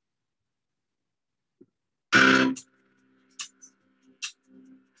 Hello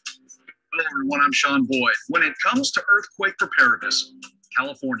everyone, I'm Sean Boyd. When it comes to earthquake preparedness,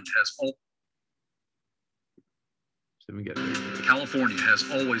 California has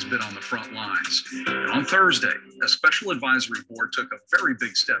always been on the front lines. And on Thursday, a special advisory board took a very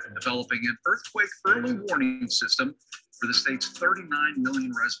big step in developing an earthquake early warning system for the state's 39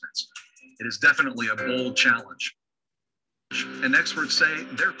 million residents. It is definitely a bold challenge, and experts say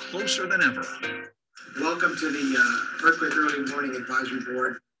they're closer than ever. Welcome to the Earthquake Early Warning Advisory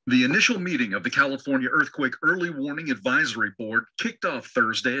Board. The initial meeting of the California Earthquake Early Warning Advisory Board kicked off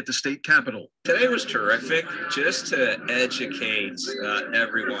Thursday at the state capitol. Today was terrific, just to educate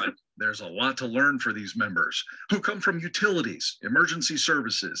everyone. There's a lot to learn for these members who come from utilities, emergency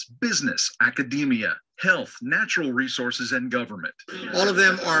services, business, academia, health, natural resources, and government. All of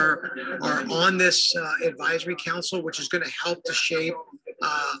them are on this advisory council, which is going to help to shape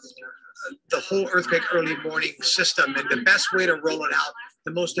the whole earthquake early warning system and the best way to roll it out,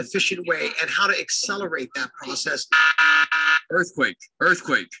 the most efficient way, and how to accelerate that process.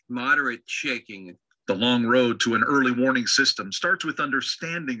 Earthquake, moderate shaking. The long road to an early warning system starts with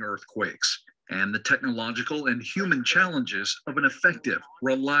understanding earthquakes and the technological and human challenges of an effective,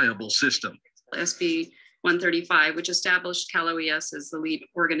 reliable system. SB 135, which established Cal OES as the lead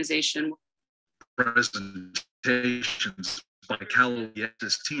organization. Presentations by Cal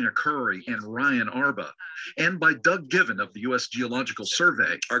OES's Tina Curry and Ryan Arba, and by Doug Given of the U.S. Geological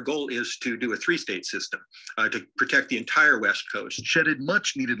Survey. Our goal is to do a three-state system to protect the entire West Coast. Shedded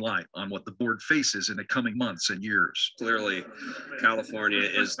much needed light on what the board faces in the coming months and years. Clearly, California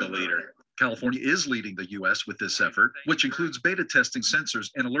is the leader. California is leading the U.S. with this effort, which includes beta testing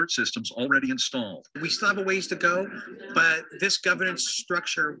sensors and alert systems already installed. We still have a ways to go, but this governance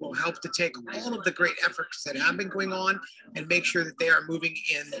structure will help to take all of the great efforts that have been going on and make sure that they are moving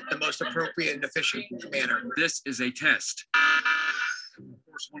in the most appropriate and efficient manner. This is a test. Of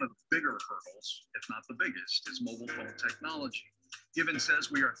course, one of the bigger hurdles, if not the biggest, is mobile phone technology. Given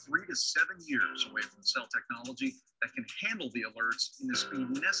says we are 3 to 7 years away from cell technology that can handle the alerts in the speed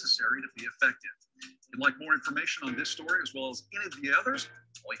necessary to be effective. If you'd like more information on this story as well as any of the others,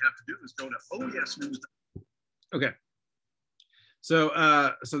 all you have to do is go to OES News. Okay. So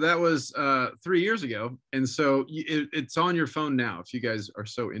so that was 3 years ago, and so it's on your phone now if you guys are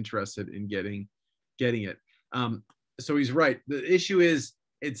so interested in getting it. So he's right. The issue is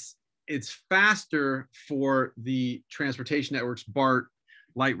it's faster for the transportation networks, BART,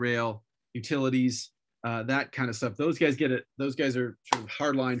 light rail, utilities, that kind of stuff. Those guys get it. Those guys are sort of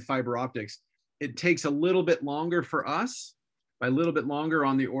hardline fiber optics. It takes a little bit longer for us, by a little bit longer,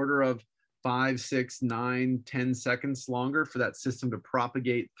 on the order of 5, 6, 9, 10 seconds longer for that system to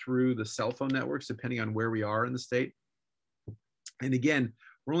propagate through the cell phone networks, depending on where we are in the state. And again,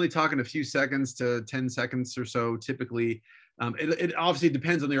 we're only talking a few seconds to 10 seconds or so typically. It obviously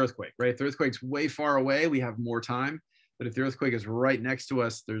depends on the earthquake, right? If the earthquake's way far away, we have more time. But if the earthquake is right next to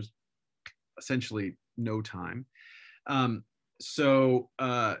us, there's essentially no time. So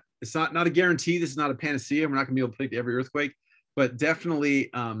it's not a guarantee. This is not a panacea. We're not going to be able to predict every earthquake, but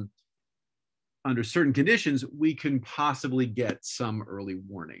definitely under certain conditions, we can possibly get some early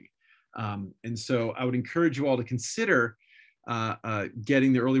warning. And so I would encourage you all to consider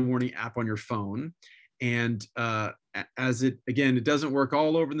getting the early warning app on your phone. And as it doesn't work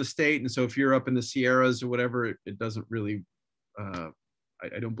all over in the state. And so if you're up in the Sierras or whatever, it doesn't really, I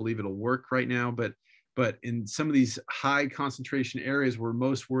don't believe it'll work right now. But in some of these high concentration areas where we're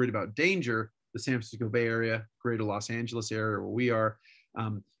most worried about danger, the San Francisco Bay Area, greater Los Angeles area where we are,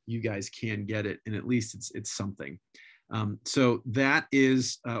 you guys can get it. And at least it's something. So that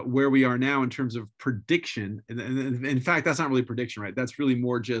is where we are now in terms of prediction. And in fact, that's not really prediction, right? That's really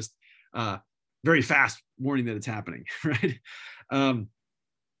more just very fast warning that it's happening, right?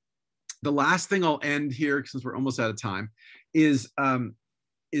 The last thing I'll end here, since we're almost out of time, is the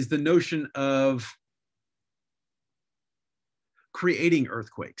notion of creating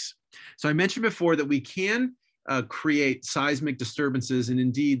earthquakes. So I mentioned before that we can create seismic disturbances, and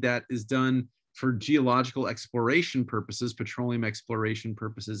indeed that is done for geological exploration purposes, petroleum exploration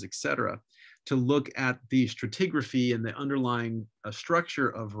purposes, etc., to look at the stratigraphy and the underlying structure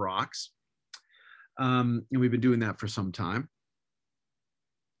of rocks. And we've been doing that for some time.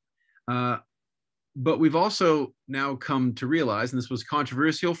 But we've also now come to realize, and this was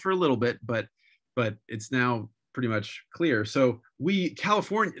controversial for a little bit, but it's now pretty much clear. So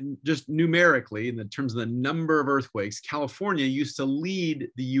California, just numerically, in the terms of the number of earthquakes, California used to lead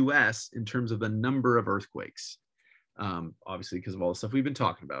the US in terms of the number of earthquakes, obviously because of all the stuff we've been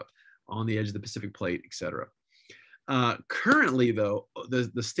talking about on the edge of the Pacific Plate, etc. Currently, though,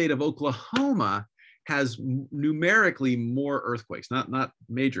 the state of Oklahoma has numerically more earthquakes, not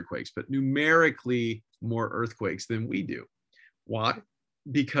major quakes, but numerically more earthquakes than we do. Why?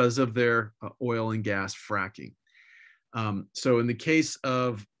 Because of their oil and gas fracking. So in the case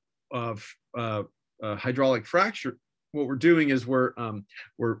of hydraulic fracture, what we're doing is we're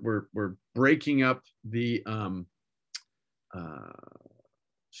breaking up the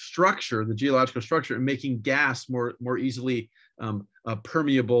structure, the geological structure, and making gas more easily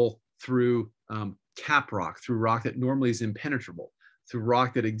permeable through cap rock, through rock that normally is impenetrable, through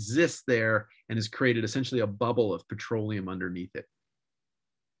rock that exists there and has created essentially a bubble of petroleum underneath it.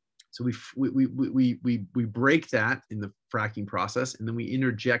 So we break that in the fracking process, and then we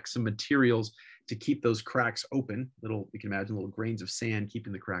interject some materials to keep those cracks open. You can imagine little grains of sand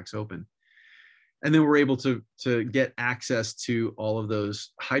keeping the cracks open. And then we're able to get access to all of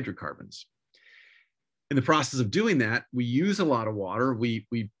those hydrocarbons. In the process of doing that, we use a lot of water. We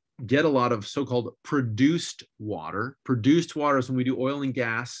get a lot of so-called produced water. Produced water is when we do oil and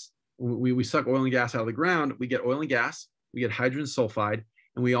gas. We suck oil and gas out of the ground. We get oil and gas. We get hydrogen sulfide.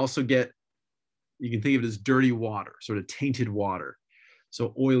 And we also get, you can think of it as dirty water, sort of tainted water.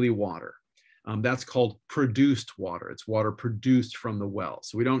 So oily water. That's called produced water. It's water produced from the well.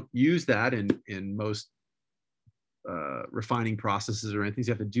 So we don't use that in most refining processes or anything. So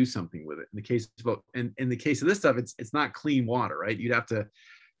you have to do something with it. In the case of this stuff, it's not clean water, right? You'd have to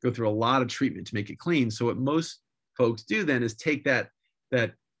go through a lot of treatment to make it clean. So what most folks do then is take that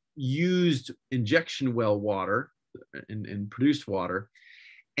used injection well water and produced water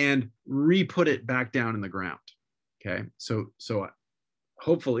and re-put it back down in the ground. Okay, so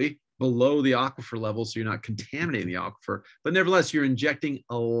hopefully below the aquifer level, so you're not contaminating the aquifer, but nevertheless, you're injecting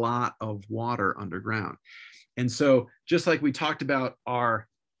a lot of water underground. And so just like we talked about our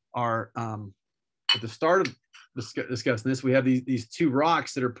at the start of discussing this, we have these two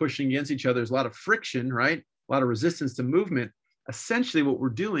rocks that are pushing against each other. There's a lot of friction, right? A lot of resistance to movement. Essentially what we're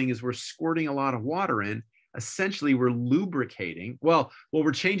doing is we're squirting a lot of water in. Essentially we're lubricating. Well,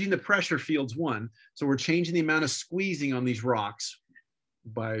 we're changing the pressure fields, one. So we're changing the amount of squeezing on these rocks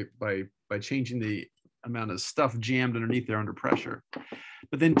by changing the amount of stuff jammed underneath there under pressure.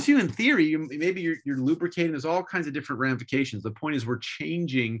 But then two, in theory, maybe you're lubricating. There's all kinds of different ramifications. The point is we're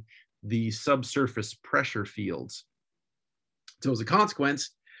changing the subsurface pressure fields. So as a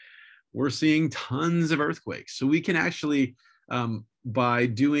consequence, we're seeing tons of earthquakes. So we can actually, by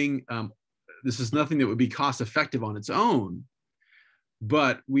doing, this is nothing that would be cost effective on its own,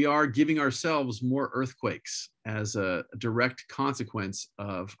 but we are giving ourselves more earthquakes as a direct consequence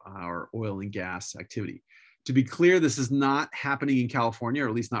of our oil and gas activity. To be clear, this is not happening in California, or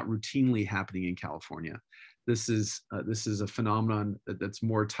at least not routinely happening in California. This is a phenomenon that's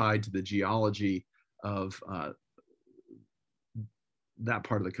more tied to the geology of that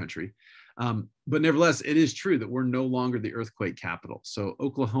part of the country. But nevertheless, it is true that we're no longer the earthquake capital. So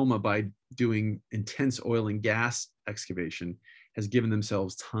Oklahoma, by doing intense oil and gas excavation, has given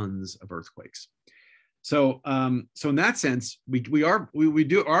themselves tons of earthquakes. So in that sense, we are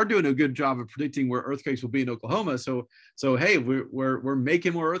doing a good job of predicting where earthquakes will be in Oklahoma. So hey, we're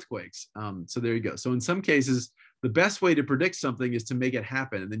making more earthquakes. So there you go. So in some cases, the best way to predict something is to make it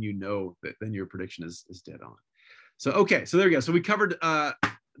happen, and then you know that then your prediction is dead on. So okay, so there we go. So we covered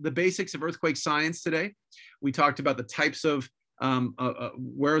the basics of earthquake science today. We talked about the types of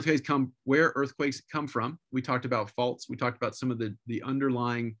where earthquakes come from. We talked about faults. We talked about some of the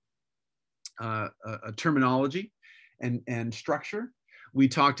underlying terminology and structure. We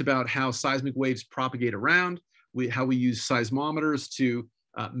talked about how seismic waves propagate around. How we use seismometers to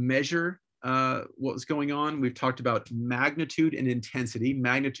measure what's going on. We've talked about magnitude and intensity.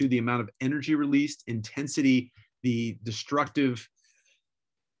 Magnitude, the amount of energy released. Intensity, the destructive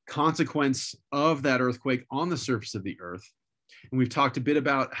consequence of that earthquake on the surface of the earth. And we've talked a bit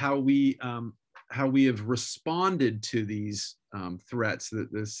about how we have responded to these threats.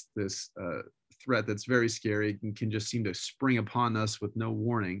 This threat that's very scary and can just seem to spring upon us with no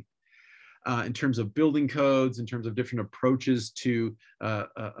warning. In terms of building codes, in terms of different approaches to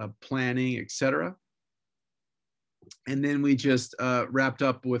planning, etc. And then we just wrapped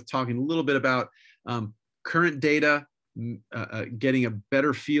up with talking a little bit about current data, getting a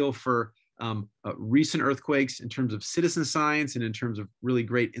better feel for recent earthquakes in terms of citizen science and in terms of really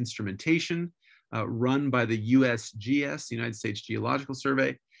great instrumentation run by the USGS, the United States Geological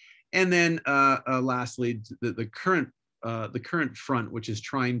Survey. And then lastly, the current front, which is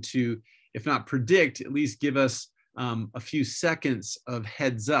trying to, if not predict, at least give us a few seconds of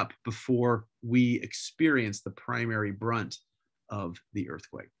heads up before we experience the primary brunt of the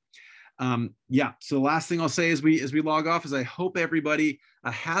earthquake. Yeah, so the last thing I'll say as we log off is I hope everybody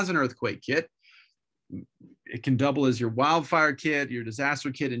has an earthquake kit. It can double as your wildfire kit, your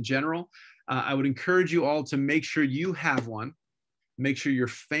disaster kit in general. I would encourage you all to make sure you have one, make sure your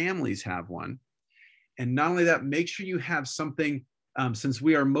families have one. And not only that, make sure you have something, since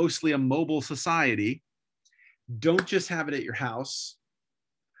we are mostly a mobile society, don't just have it at your house.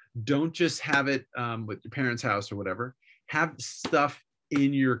 Don't just have it with your parents' house or whatever. Have stuff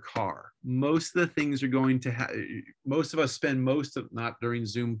in your car. Most of the things are going to have, most of us spend most of, not during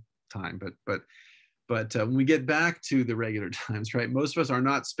Zoom time, but when we get back to the regular times, right, most of us are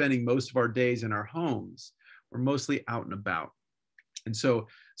not spending most of our days in our homes. We're mostly out and about. And so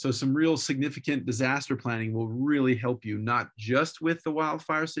some real significant disaster planning will really help you, not just with the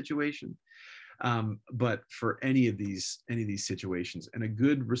wildfire situation, but for any of these situations. And a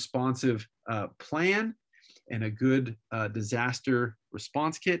good responsive plan and a good disaster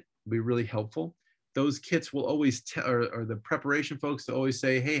response kit will be really helpful. Those kits will always or the preparation folks will always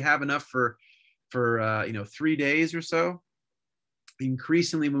say, hey, have enough for 3 days or so.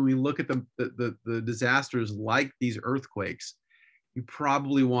 Increasingly, when we look at the disasters like these earthquakes, you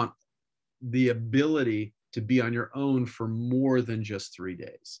probably want the ability to be on your own for more than just 3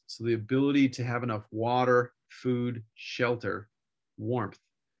 days. So the ability to have enough water, food, shelter, warmth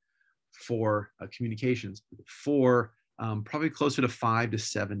for communications for probably closer to 5 to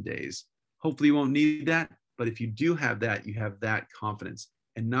 7 days. Hopefully you won't need that, but if you do have that, you have that confidence,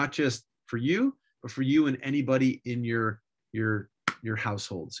 and not just for you, but for you and anybody in your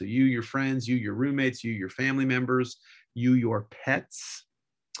household. So you, your friends, you, your roommates, you, your family members, you, your pets,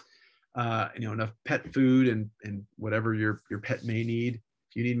 enough pet food and whatever your pet may need.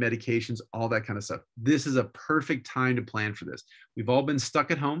 If you need medications, all that kind of stuff. This is a perfect time to plan for this. We've all been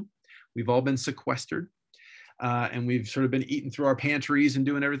stuck at home. We've all been sequestered. And we've sort of been eating through our pantries and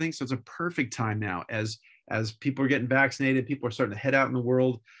doing everything. So it's a perfect time now as people are getting vaccinated, people are starting to head out in the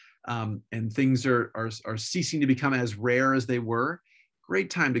world, and things are ceasing to become as rare as they were. Great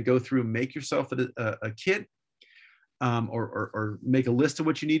time to go through and make yourself a kit, or make a list of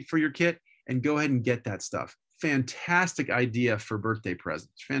what you need for your kit and go ahead and get that stuff. Fantastic idea for birthday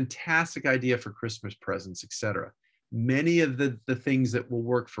presents, fantastic idea for Christmas presents, etc. Many of the things that will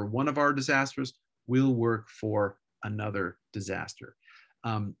work for one of our disasters will work for another disaster.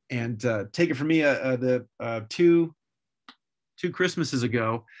 And take it from me, two Christmases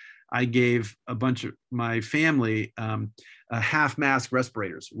ago, I gave a bunch of my family half mask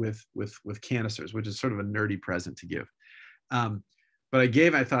respirators with canisters, which is sort of a nerdy present to give. But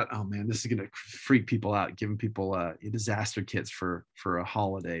I thought, oh man, this is going to freak people out, giving people disaster kits for a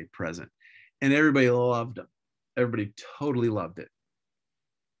holiday present. And everybody loved them. Everybody totally loved it.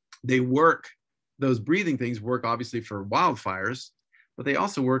 They work, those breathing things work obviously for wildfires, but they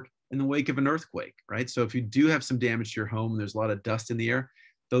also work in the wake of an earthquake, right? So if you do have some damage to your home, there's a lot of dust in the air,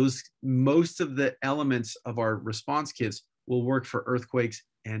 most of the elements of our response kits will work for earthquakes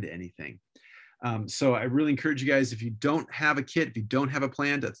and anything. So I really encourage you guys, if you don't have a kit, if you don't have a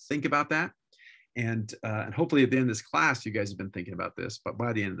plan, to think about that. And hopefully at the end of this class, you guys have been thinking about this, but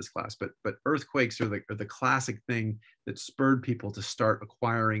by the end of this class, but earthquakes are the classic thing that spurred people to start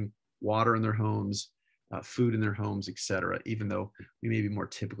acquiring water in their homes, food in their homes, etc. Even though we maybe more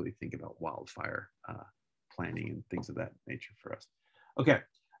typically think about wildfire planning and things of that nature for us. Okay.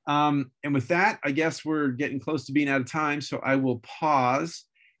 And with that, I guess we're getting close to being out of time. So I will pause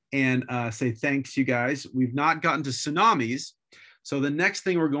and say thanks, you guys. We've not gotten to tsunamis. So the next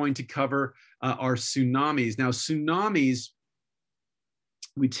thing we're going to cover are tsunamis. Now, tsunamis,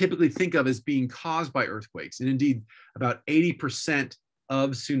 we typically think of as being caused by earthquakes. And indeed, about 80%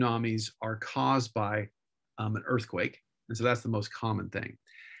 of tsunamis are caused by an earthquake. And so that's the most common thing.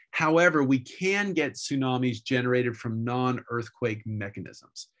 However, we can get tsunamis generated from non-earthquake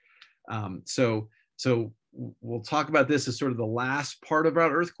mechanisms. So we'll talk about this as sort of the last part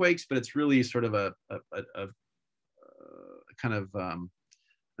about earthquakes, but it's really sort of a kind of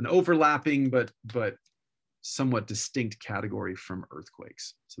an overlapping but somewhat distinct category from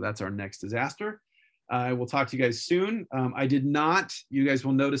earthquakes. So that's our next disaster. I will talk to you guys soon. You guys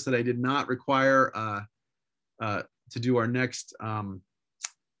will notice that I did not require to do our next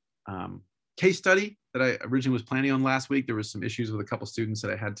case study that I originally was planning on last week. There was some issues with a couple students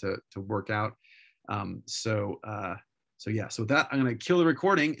that I had to work out. So with that, I'm going to kill the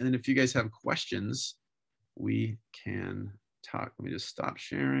recording. And then if you guys have questions, we can talk. Let me just stop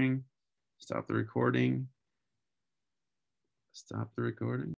sharing, stop the recording.